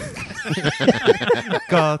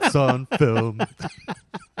 Goths on film.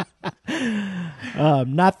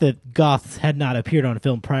 not that goths had not appeared on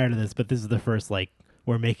film prior to this, but this is the first like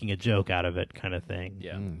we're making a joke out of it kind of thing.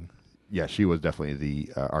 Yeah. Yeah, she was definitely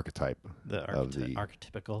the archetype The of the.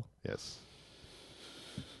 archetypical. Yes.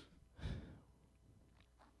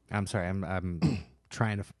 I'm sorry. I'm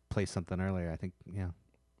trying to play something earlier. I think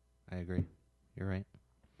I agree. You're right.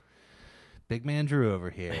 Big man Drew over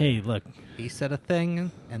here. Hey, look. He said a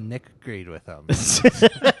thing and Nick agreed with him.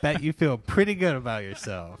 Bet you feel pretty good about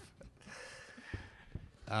yourself.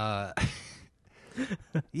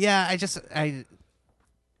 Yeah,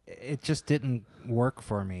 it just didn't work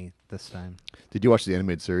for me this time. Did you watch the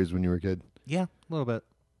animated series when you were a kid? Yeah, a little bit.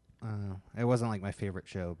 It wasn't like my favorite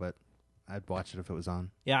show, but I'd watch it if it was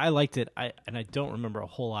on. Yeah, I liked it. I don't remember a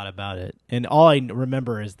whole lot about it. And all I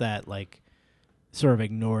remember is that like sort of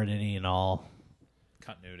ignored any and all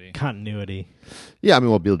continuity. Yeah, I mean,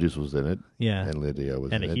 well, Beetlejuice was in it. Yeah. And Lydia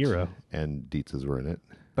was And in a it. hero. And Dietz's were in it.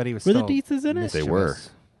 But he was Were the still Dietzes in it? They were. mischievous.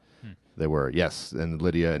 They were, yes. And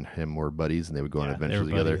Lydia and him were buddies, and they would go on Yeah, they adventures were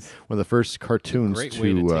together. buddies. One of the first cartoons Great to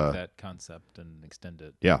way to take that concept and extend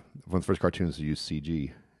it. yeah, one of the first cartoons to use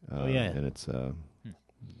CG. Yeah. In its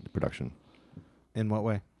production. In what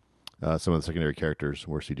way? Some of the secondary characters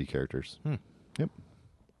were CG characters. Yep.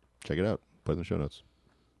 Check it out. Put it in the show notes.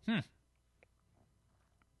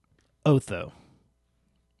 Otho.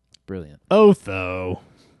 Brilliant. Otho.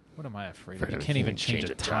 What am I afraid of? You can't even change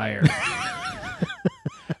a tire.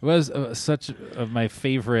 It was such of my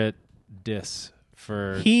favorite diss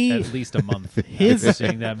for at least a month. His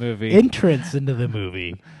seeing that movie. entrance into the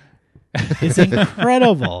movie is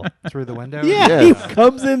incredible. Through the window? Yeah, he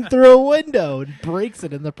comes in through a window and breaks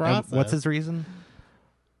it in the And process. what's his reason?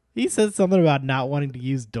 He said something about not wanting to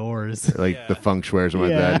use doors. Like the feng shui or something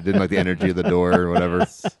like Yeah. that. He didn't like the energy of the door or whatever.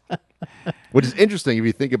 Which is interesting if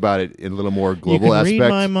you think about it in a little more global you can aspect. read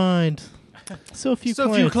my mind. So few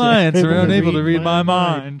clients are unable to read my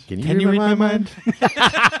mind. Can you read my mind?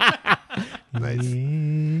 Nice.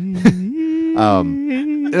 What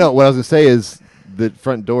I was going to say is the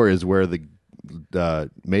front door is where the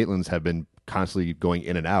Maitlands have been constantly going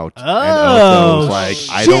in and out. Oh, and Otho's like,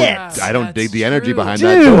 shit. I don't dig the energy true. behind Dude.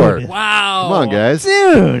 that door. Wow. Come on, guys.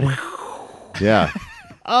 Dude. Yeah.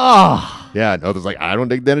 Oh. Yeah. And Otho's like, I don't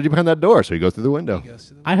dig the energy behind that door. So he goes through the window.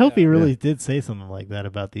 I hope he really did say something like that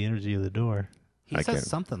about the energy of the door. He I says can't-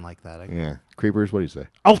 something like that. Yeah. Creepers, what do you say?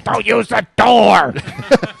 Otho, use the door.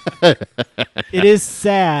 It is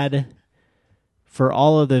sad for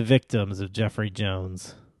all of the victims of Jeffrey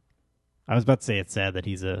Jones. I was about to say it's sad that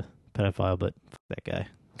he's a pedophile, but f- that guy.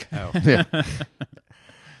 Oh. Yeah.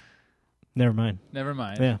 Never mind. Never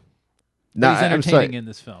mind. Yeah. But he's I'm entertaining sorry. in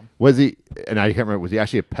this film. Was he? And I can't remember. Was he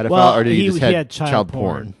actually a pedophile, Well, or did he he just had child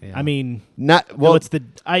porn? Yeah. I mean, Not well. what's the?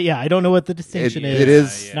 I don't know what the distinction It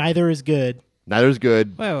is. is- Yeah. Neither is good. Neither is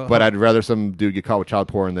good. Well, but I'd rather some dude get caught with child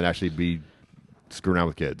porn than actually be screwing around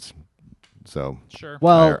with kids. So Sure.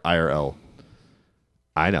 Well, IRL.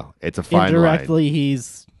 I know it's a fine line. indirectly,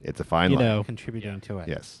 he's It's a fine you line. know, contributing to it.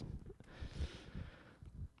 Yes.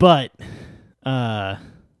 but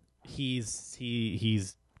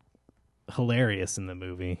he's hilarious in the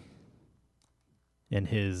movie, and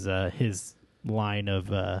his line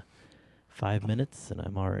of 5 minutes and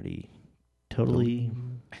I'm already totally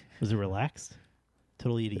was it relaxed,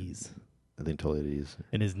 totally at ease, I think totally at ease.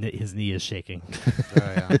 and his knee is shaking.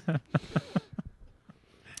 Oh, yeah.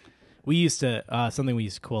 We used to something we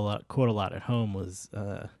used to quote a lot at home was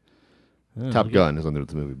Top Gun is under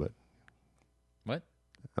the movie, but What?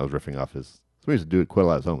 I was riffing off his. So we used to do it quite a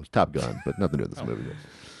lot at home. It was Top Gun, but nothing to do with this movie.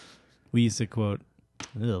 We used to quote,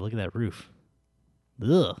 "Ugh, look at that roof." Ugh.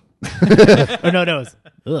 Or no, it was,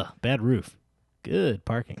 "Ugh, bad roof. Good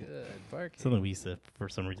parking." Good barking. Something we used to, for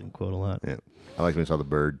some reason, quote a lot. Yeah, I liked when I saw the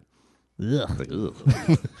bird. Ugh. Like, ugh.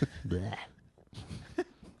 Bleh.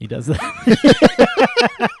 He does that.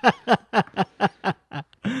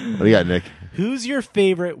 What do you got, Nick? Who's your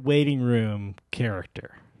favorite waiting room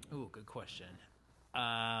character? Ooh, good question.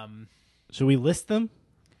 Should we list them?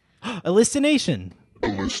 A listination.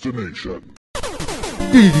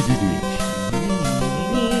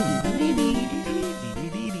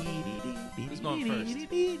 Who's going first?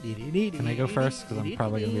 Can I go first? Because I'm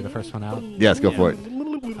probably going to be the first one out. Yes, go for it.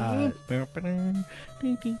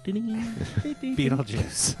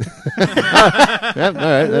 Beetlejuice. Yep, all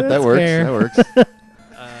right, that works. fair. That works.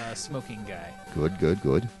 Smoking guy.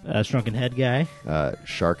 Good. Shrunken head guy.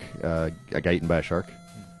 Shark. A guy eaten by a shark.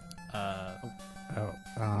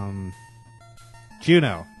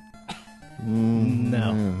 Juno.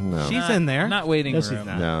 No. No. She's in there. Not waiting No, room. she's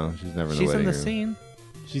not. No, she's never in the She's in waiting the room. scene.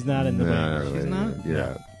 She's not in the No, waiting not room. in the She's waiting not? room. You're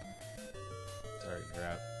out. Sorry, you're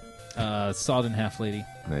out. Sawed in half lady.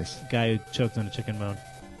 Nice. Guy who choked on a chicken bone.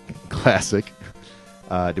 Classic.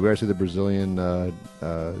 Did we ever see the Brazilian the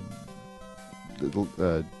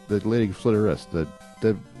lady who slit her wrist? The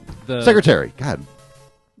The secretary. God,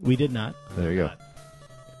 We did not. there you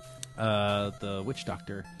go. The witch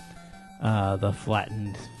doctor. The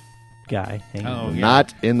flattened guy. hanging. Oh, yeah.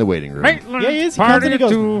 Not in the waiting room. Yeah, he is. He comes in and he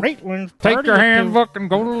goes, "Maitland, Take your handbook and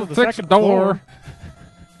go to the sixth door.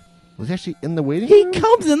 Was he actually in the waiting He room?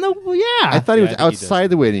 comes in the, yeah. I thought he Yeah, was I think he does. outside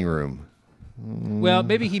the waiting room. Well,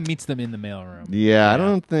 maybe he meets them in the mailroom. Yeah, I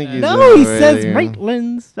don't think he's No, in he the says waiting room.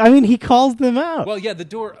 Maitland's. I mean, he calls them out. Well, yeah, the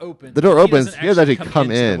door opens. The door but opens. doesn't He doesn't actually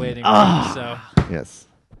come into the in. waiting Ah. room, so Yes.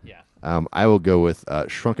 yeah. I will go with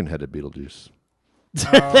shrunken-headed Beetlejuice.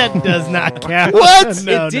 That does not count. What?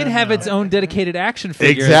 No, it did no, have no. its own dedicated action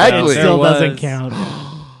figure. Exactly. though. It There still There doesn't was. count.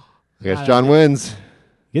 I guess John wins.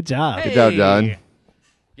 Good job. Good job, John.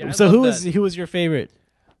 Yeah, I So love who was your favorite?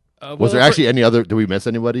 that. Was there actually any other? Did we miss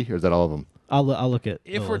anybody, or is that all of them? I'll look at.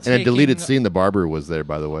 If the we're list. In a deleted Taking- scene, the barber was there,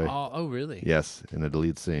 by the way. Oh, really? Yes, in a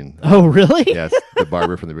deleted scene. Oh, really? Yes, the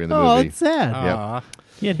barber from the beginning of the Oh, movie. it's sad. Aw.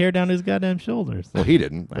 He had hair down his goddamn shoulders. Well, he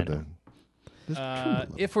didn't. I But know.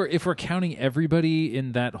 If we're counting everybody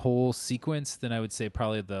in that whole sequence, then I would say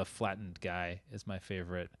probably the flattened guy is my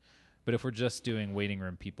favorite. But if we're just doing waiting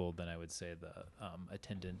room people, then I would say the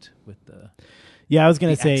attendant with the Yeah, I was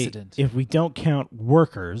gonna The say accident. if we don't count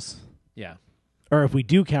workers, yeah. or if we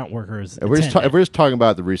do count workers, if we're attendant. just talking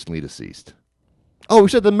about the recently deceased. Oh, we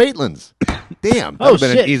said the Maitlands. Damn, that Oh, would have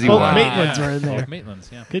been shit. an easy Both one. Maitlands were in there. Both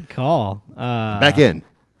Maitlands, yeah. Good call. Back in.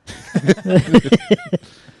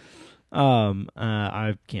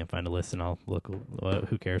 I can't find a list, and I'll look.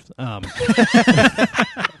 Who cares?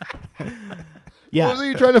 Yeah. What were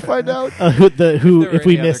you trying to find out? Who There were if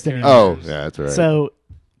we any missed other any. Oh, yeah, that's all right. So,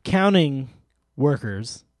 counting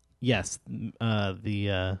workers, yes,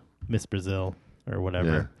 the Miss Brazil or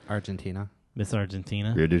whatever, Argentina. Miss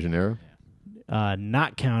Argentina. Rio de Janeiro.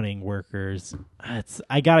 Not counting workers,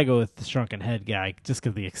 I gotta go with the shrunken head guy just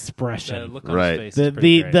because the The expression, look on Right. his face. the is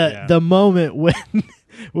pretty great, yeah. the moment when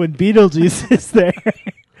when Beetlejuice is there.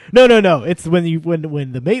 No, it's when the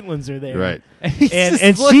Maitlands are there, Right. He's And just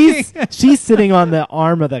and looking. she's sitting on the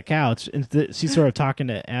arm of the couch, and she's sort of talking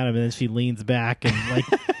to Adam, and then she leans back, and like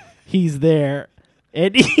he's there,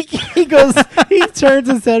 and he goes, he turns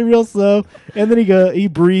his head real slow, and then he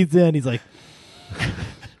breathes in, he's like,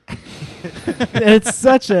 and it's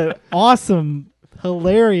such an awesome,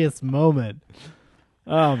 hilarious moment.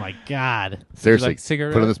 Oh my god! Seriously, like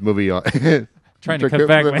cigarette? put on this movie on. Trying to cut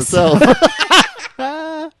back myself.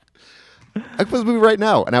 I could put this movie right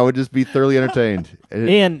now, and I would just be thoroughly entertained.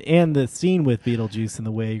 And the scene with Beetlejuice in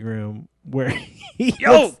the weighing room where he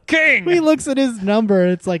King! he looks at his number,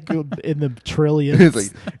 it's like in the trillions.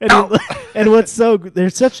 It's like, and what's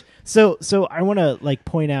there's such so I want to like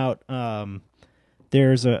point out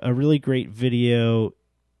there's a really great video.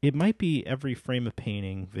 It might be Every Frame of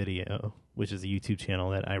Painting video, which is a YouTube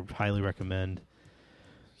channel that I highly recommend.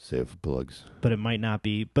 Save for plugs. But it might not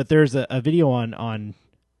be. But there's a video on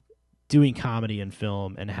doing comedy in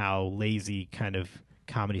film and how lazy kind of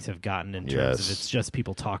comedies have gotten in terms of it's just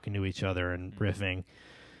people talking to each other and riffing,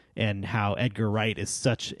 and how Edgar Wright is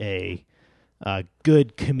such a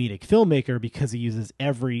good comedic filmmaker because he uses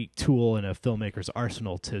every tool in a filmmaker's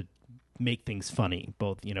arsenal to make things funny,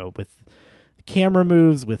 both with camera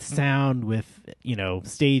moves, with sound, with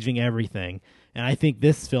staging, everything. And I think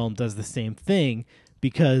this film does the same thing,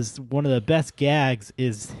 because one of the best gags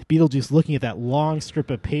is Beetlejuice looking at that long strip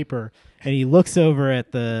of paper, and he looks over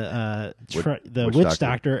at the witch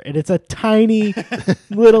doctor, and it's a tiny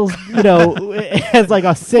little, it has like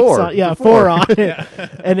a 6 on, 4 on it,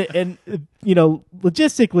 and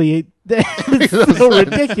logistically it's so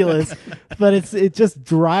ridiculous, but it just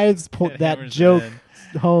drives that joke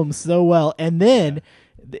home so well. And then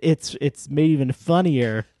it's made even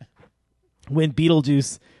funnier when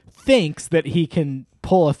Beetlejuice thinks that he can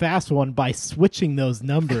pull a fast one by switching those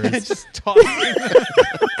numbers. Just talking.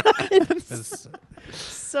 It's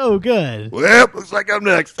so good. Well, looks like I'm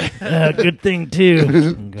next. Good thing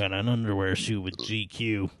too. Got an underwear shoe with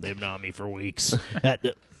GQ. They've known me for weeks.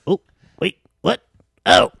 Oh, wait, what?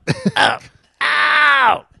 Oh,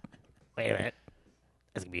 ow! Wait a minute.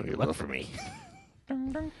 That's gonna be a good look for me.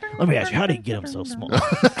 Let me ask you, how do you get them so small?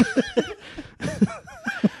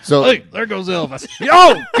 So Hey, there goes Elvis.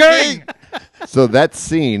 Yo, King! So that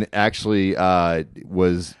scene actually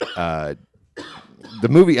was the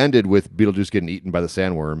movie ended with Beetlejuice getting eaten by the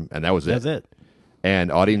sandworm, and that was it. That's it.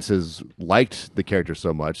 And audiences liked the character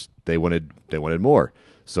so much they wanted more.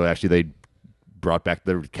 So actually, they brought back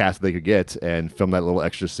the cast they could get and filmed that little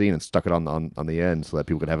extra scene and stuck it on the end so that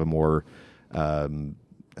people could have a more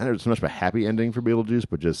I don't know so much of a happy ending for Beetlejuice,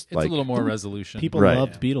 but just It's a little more resolution. People Right.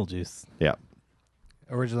 loved Beetlejuice. yeah.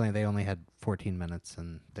 Originally, they only had 14 minutes,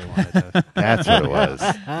 and they wanted to. That's what it was.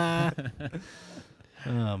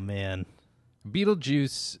 Oh man.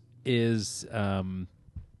 Beetlejuice is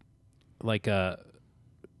like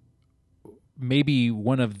maybe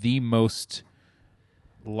one of the most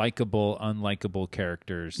likable, unlikable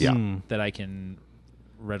characters that I can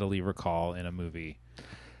readily recall in a movie.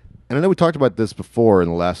 And I know we talked about this before on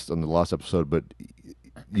the last episode, but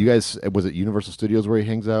you guys, was it Universal Studios where he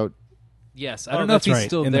hangs out? Yes, I don't know if that's he's right,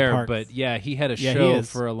 still in the there, parks. but yeah, he had a Yeah, he show is.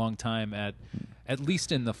 for a long time at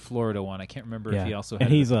least in the Florida one. I can't remember if he also had.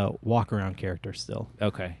 And he's a walk around character still.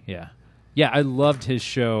 Okay, yeah. I loved his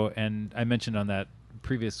show, and I mentioned on that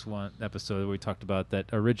previous episode where we talked about that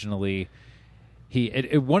originally.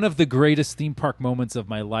 One of the greatest theme park moments of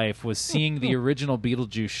my life was seeing the original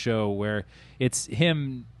Beetlejuice show, where it's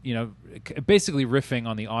him, basically riffing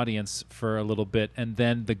on the audience for a little bit, and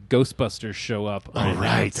then the Ghostbusters show up. Oh,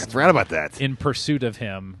 right. I forgot about that. In pursuit of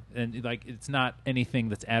him, and it's not anything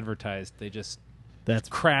that's advertised. They just That's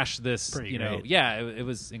crash this. pretty great. Yeah, it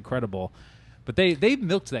was incredible. But they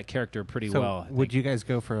milked that character pretty So well. I would think. you guys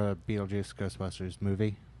go for a Beetlejuice Ghostbusters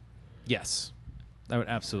movie? Yes, I would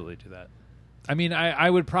absolutely do that. I mean, I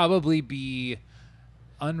would probably be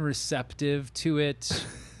unreceptive to it.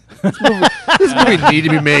 This movie need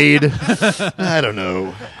to be made. I don't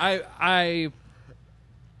know. I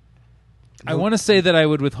want to say that I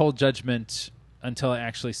would withhold judgment until I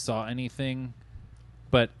actually saw anything,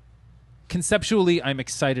 but conceptually, I'm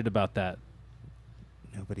excited about that.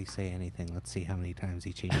 Nobody say anything. Let's see how many times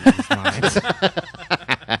he changes his mind.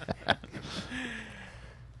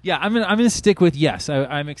 Yeah, I'm gonna stick with yes.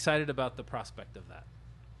 I'm excited about the prospect of that,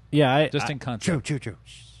 Yeah, just in concept. True.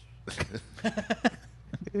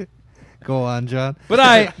 Go on, John. But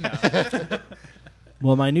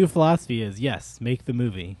well, my new philosophy is yes, make the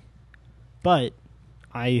movie, but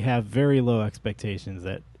I have very low expectations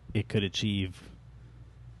that it could achieve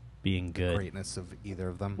being good. Greatness of either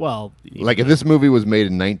of them. Well, Like if this movie was made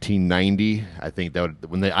in 1990, I think that would,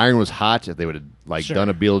 when the iron was hot, if they would have Sure. done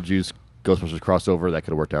a Beetlejuice Ghostbusters crossover, that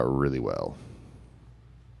could have worked out really well.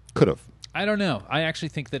 Could have. I don't know. I actually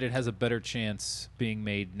think that it has a better chance being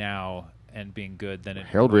made now and being good than it.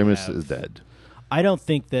 Harold would Ramis have. is dead. I don't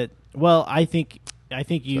think that. Well, I think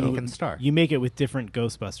he you can star. You make it with different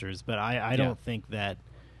Ghostbusters, but I Yeah. don't think that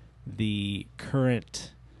the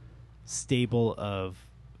current stable of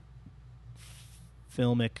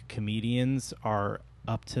filmic comedians are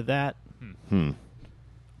up to that,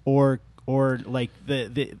 or or like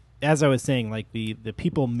the as I was saying, like the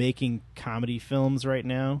people making comedy films right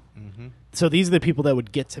now. Mm-hmm. So these are the people that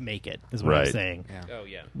would get to make it. Is what I'm Right. saying. Yeah. Oh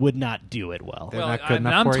yeah. Would not do it well. They're Well, not good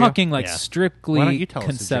enough I'm for you? talking like Yeah. strictly Why don't you tell us a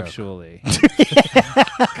joke? conceptually.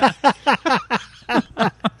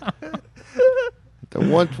 There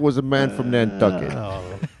once was a man from Nantucket.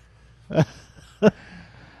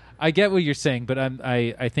 I get what you're saying, but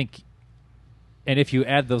I think, and if you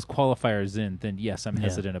add those qualifiers in, then yes, I'm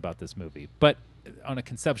hesitant about this movie. But on a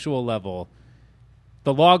conceptual level,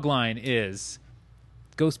 the log line is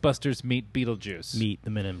Ghostbusters meet Beetlejuice. Meet the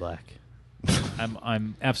Men in Black.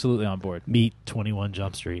 I'm absolutely on board. Meet 21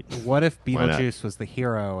 Jump Street. What if Why not? Beetlejuice was the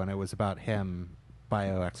hero and it was about him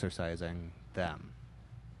bioexercising them?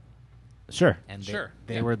 Sure. And Sure,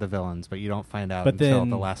 they yeah. were the villains, but you don't find out But until then-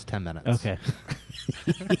 the last 10 minutes. Okay.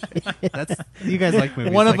 That's you guys like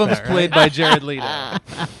movies. One of like them's that, right? played by Jared Leto. Yeah,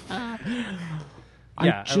 I like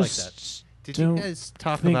that. just Did you guys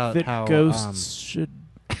talk think about that how ghosts should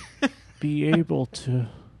be able to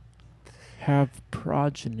have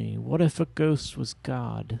progeny. What if a ghost was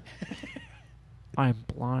God? I'm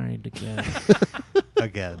blind again.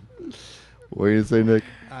 again? What do you say, Nick?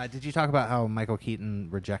 Did you talk about how Michael Keaton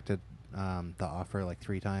rejected the offer like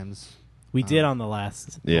 3 times? We did on the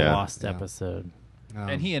last Yeah. Lost Yeah. episode.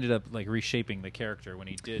 And he ended up like reshaping the character when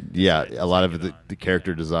he did. Yeah, decide to a lot take of it on. the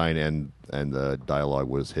character design and the dialogue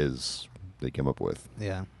was his. They came up with.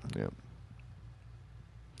 Yeah, Yeah.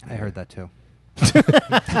 I heard that too. Did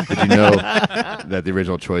you know that the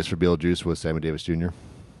original choice for Beetlejuice was Sammy Davis Jr.?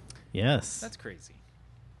 Yes. That's crazy.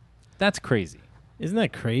 That's crazy. Isn't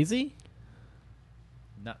that crazy?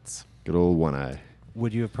 Nuts. Good old One Eye.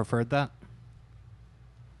 Would you have preferred that?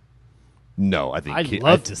 No, I think I'd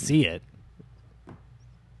love to see it.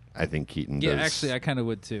 I think Keaton Yeah, does. actually, I kind of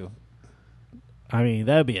would too. I mean,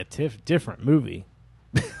 that would be a different movie.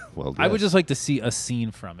 Well, I would yes. just like to see a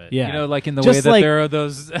scene from it. Yeah. You know, like in the Just way that like- there are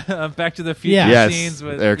those Back to the Future Yeah. Yes, scenes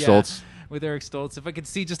with Eric Stoltz. With Eric Stoltz. If I could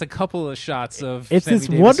see just a couple of shots of It's Sammy this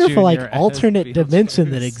Davis wonderful, Jr. like, as alternate dimension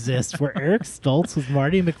that Beetlejuice. exists where Eric Stoltz with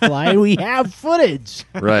Marty McFly. We have footage.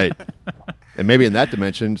 Right. And maybe in that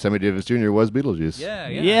dimension, Sammy Davis Jr. was Beetlejuice. Yeah,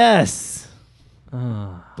 yeah. Yes. So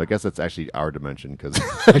I guess that's actually our dimension because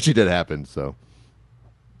it actually did happen. So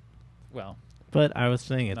Well, But I was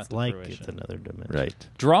saying Not it's to like fruition. it's another dimension. right,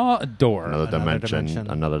 draw a door. another dimension, dimension.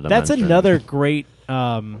 another dimension. That's another great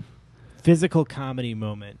physical comedy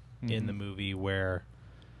moment Mm-hmm. in the movie where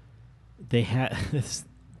they had this.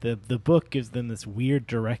 The book gives them this weird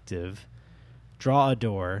directive: draw a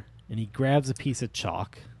door, and he grabs a piece of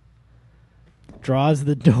chalk, draws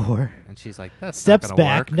the door, And she's like, "That's steps not gonna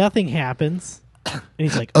back, work." nothing happens, and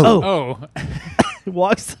he's like, "Oh!" Oh,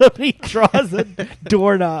 Walks up and he draws a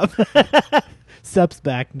doorknob. Steps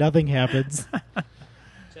back, nothing happens.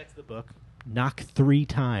 Checks the book, knock 3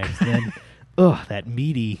 times, then, that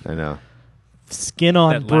meaty I know. skin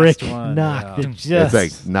on That brick last one, knock yeah. that just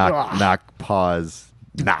It's like knock, pause,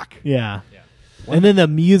 knock. yeah. And then the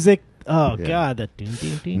music. Oh Yeah. God, the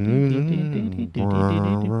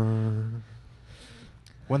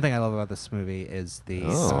One thing I love about this movie is the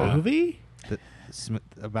Oh. movie.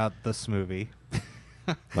 about this movie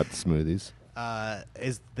About the smoothies.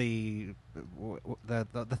 is the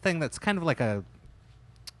thing that's kind of like a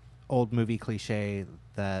old movie cliche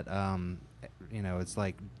that it's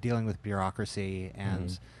like dealing with bureaucracy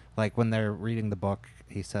and like when they're reading the book,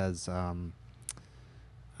 he says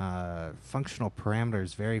functional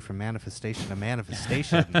parameters vary from manifestation to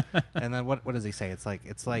manifestation. And then what does he say? It's like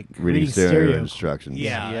Reading stereo stereo. instructions.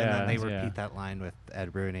 yeah, and then they Yeah. repeat that line with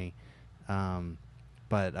Ed Rooney.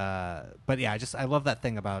 But yeah, I love that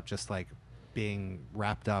thing about just like being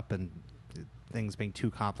wrapped up and things being too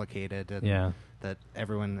complicated and Yeah. that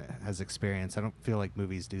everyone has experienced. I don't feel like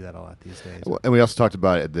movies do that a lot these days. Well, and we also talked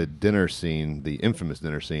about at the dinner scene, the infamous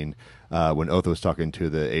dinner scene, when Otho was talking to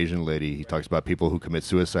the Asian lady. He talks about people who commit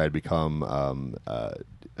suicide become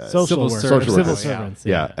Social social civil workers. servants.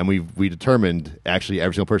 Yeah, and we determined actually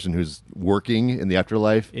every single person who's working in the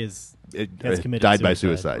afterlife has it committed died by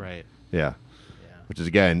suicide. suicide. Right. Yeah, which is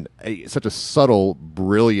again such a subtle,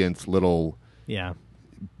 brilliant little. Yeah.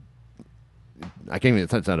 I can't even.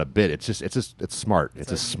 It's not a bit. It's smart.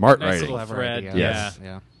 It's a smart nice writing. little thread. idea. Yes.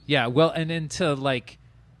 Yeah. yeah. Well, and into like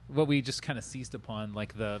what we just kind of seized upon,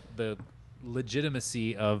 like the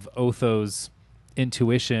legitimacy of Otho's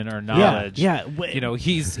intuition or knowledge. Yeah.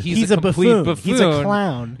 He's He's a a complete buffoon. He's a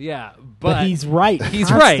clown. Yeah, But he's right.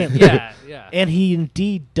 He's right. constantly. Yeah, yeah. And he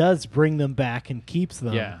indeed does bring them back and keeps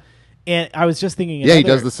them. Yeah. And I was just thinking. Yeah, he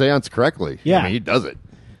does the seance correctly. Yeah. I mean, he does it.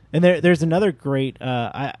 And there's another great.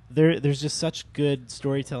 There's just such good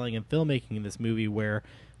storytelling and filmmaking in this movie where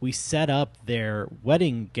we set up their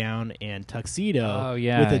wedding gown and tuxedo Oh,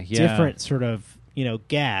 yeah, with a yeah. different sort of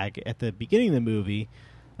gag at the beginning of the movie,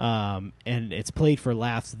 and it's played for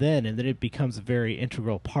laughs then, and then it becomes a very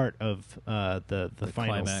integral part of the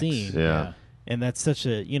final climax. scene. Yeah. And that's such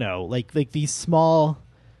a like these small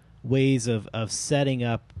ways of setting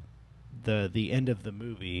up the end of the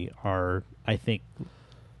movie are, I think,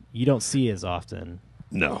 you don't see as often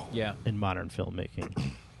No. Yeah. in modern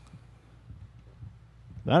filmmaking.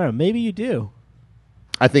 I don't know. Maybe you do.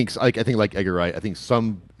 I think like Edgar Wright. I think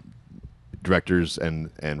some directors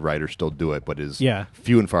and writers still do it, but is Yeah.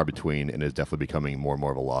 few and far between, and is definitely becoming more and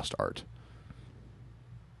more of a lost art.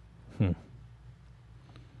 And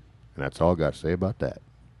that's all I got to say about that.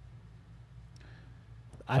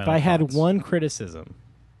 If Final I had thoughts. one criticism,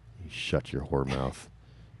 You shut your whore mouth.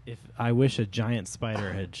 if I wish a giant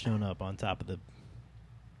spider had shown up on top of the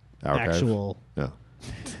Archive? actual No.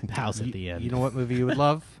 house at the end. You know what movie you would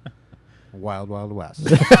love? Wild Wild West.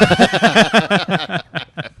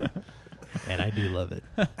 And I do love it.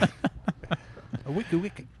 A wiki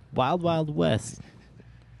wiki. Wild Wild West.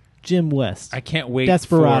 Jim West. I can't wait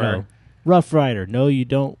Desperado. for Rough Rider. No, you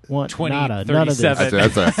don't want 20, nada. None of this.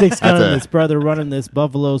 37. That's a Six gun that's and a his brother running this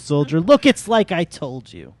Buffalo Soldier. Look, it's like I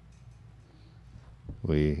told you.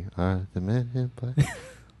 we are the men who play.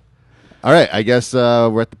 All right, I guess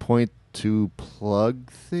we're at the point to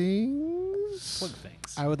plug things. plug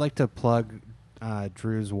things. I would like to plug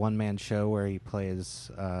Drew's one-man show where he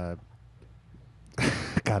plays.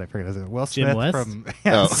 God, I forget his name. Will Jim Smith West? from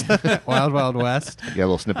yes, Wild Wild West. You got a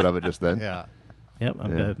little snippet of it just then. Yeah. Yep,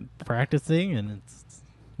 I'm Yeah. practicing, and it's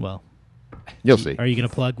well. You'll see. Are you going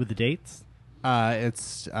to plug with the dates?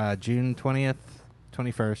 It's June 20th,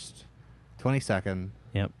 21st, 22nd,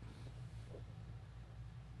 Yep.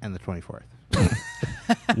 and the 24th.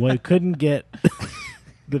 Well, we couldn't get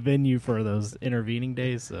the venue for those intervening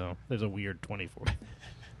days, so there's a weird 24th. It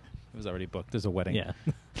was already booked. There's a wedding. Yeah.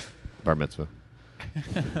 Bar mitzvah.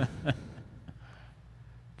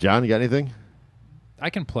 John, you got anything? I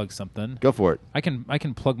can plug something. Go for it. I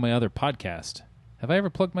can plug my other podcast. Have I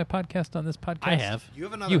ever plugged my podcast on this podcast? I have. You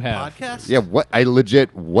have You have. podcast? Yeah, what? I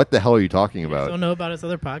legit. What the hell are you talking about? Don't know about his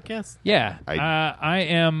other podcast? Yeah. I- I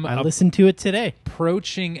am I listened to it today.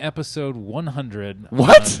 approaching episode 100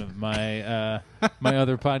 What? on my my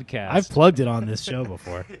other podcast. I've plugged it on this show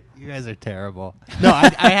before. You guys are terrible. No,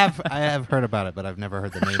 I have heard about it, but I've never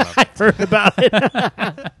heard the name of it. Heard about it.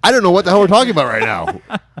 I don't know what the hell we're talking about right now.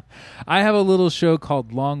 I have a little show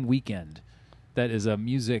called Long Weekend that is a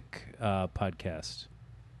music podcast.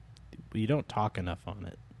 You don't talk enough on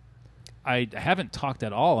it. I haven't talked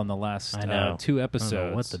at all in the last I know. 2 I episodes. don't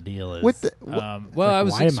know what the deal is. What the? Well, Like, I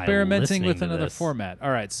was why am I experimenting listening with to another this? format. All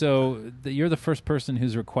right, so you're the first person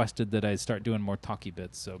who's requested that I start doing more talkie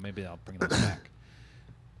bits, so maybe I'll bring those back.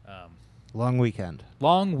 Long Weekend.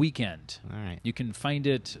 Long Weekend. All right. You can find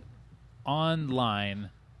it online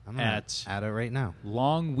I'm gonna at add it right now.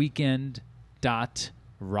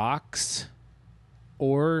 longweekend.rocks,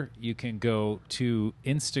 or you can go to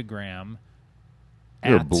Instagram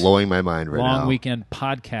You're at blowing my mind right Long now. Weekend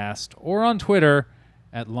Podcast, or on Twitter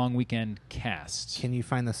at Long Weekend Cast. Can you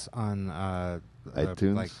find this on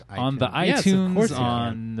iTunes? Like On the Yes, of course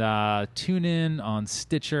iTunes, you on TuneIn, on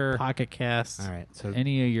Stitcher, Pocket Cast. All right. So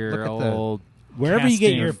any of your Look at the- old Wherever you get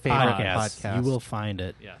casting your favorite podcasts, podcast. you will find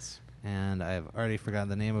it. Yes. and I've already forgotten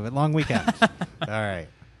the name of it. Long Weekend. All right.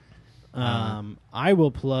 I will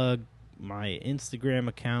plug my Instagram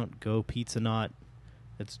account, Go Pizza Not.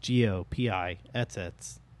 That's GOPI.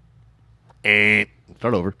 Ets.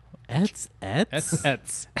 Start over. Ets?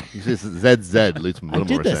 That's You say ZZ. Leaves a I little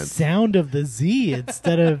did more the sense. sound of the Z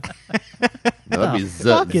instead of No, that'd what be the Z-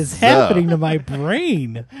 fuck is Z. happening to my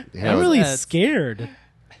brain? Yeah, I'm really Ets. scared.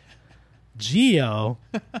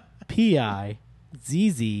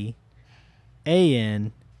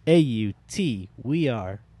 GOPIZZANAUT. We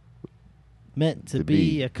are meant to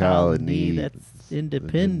be a colony that's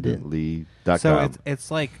independent. Independently.com. So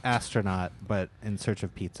it's like astronaut, but in search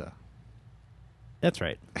of pizza. That's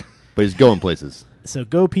right. But he's going places. So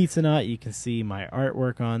Go Pizza Nut, you can see my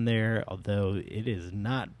artwork on there, although it has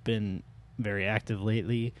not been very active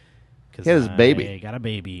lately. Because He had his baby. I got a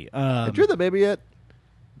baby. Did you hear the baby yet?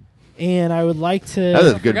 And I would like to... That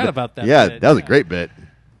was a good forgot bit. about that Yeah, bit, that was a yeah. great bit.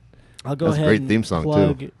 I'll go That's a ahead great and theme song, too.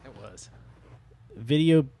 plug It was.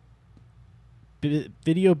 Video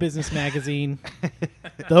Business Magazine.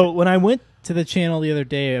 Though when I went to the channel the other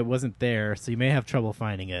day, it wasn't there, so you may have trouble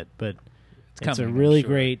finding it. But it's coming, a I'm really sure.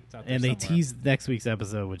 great, It's out there and they somewhere. teased next week's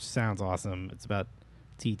episode, which sounds awesome. It's about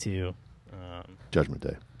T2. Judgment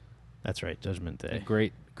Day. That's right, Judgment A Day.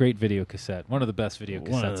 great Great video cassette. One of the best video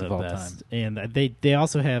One of cassettes the of all best. time. And they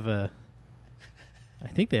also have I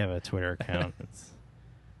think they have a Twitter account. It's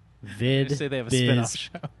You say they have a spin-off show.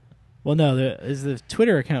 Well, no, there is the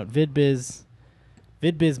Twitter account VidBiz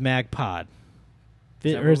MagPod,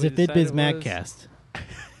 or is it VidBiz Magcast?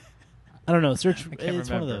 I don't know. Search. It's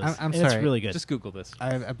one of remember. those. I'm And it's sorry. really good. Just Google this.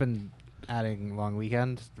 I've been adding long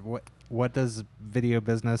weekend. What does video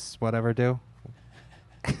business whatever do?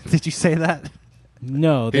 Did you say that?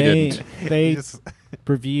 No, He didn't. they Just-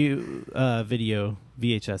 review video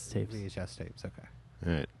VHS tapes. VHS tapes. Okay.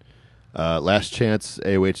 All right. Last chance,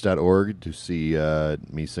 AOH.org to see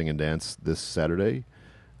me sing and dance this Saturday,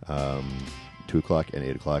 2 o'clock and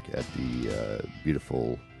 8 o'clock at the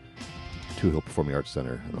beautiful Two Hill Performing Arts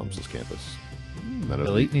Center on Elmsall's campus. None of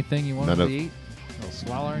Will the- eat anything you want none to of- eat? Will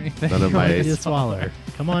swallow anything? None of my Just swallow.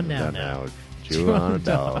 Come on down now. now. Chew on a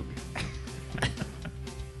dog.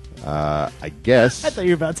 I guess. I thought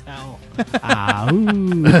you were about to howl.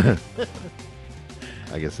 Ow.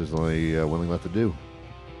 I guess there's only one thing left to do.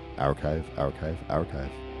 Archive.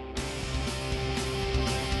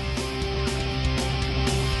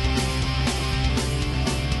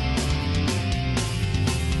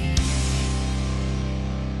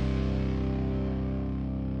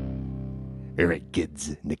 All right,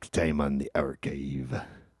 kids. Next time on the archive.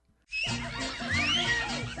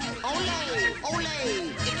 Ole! Ole!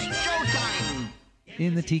 It's showtime!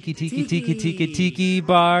 In the tiki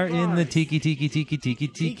bar. In the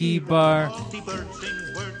tiki bar. Happy birthday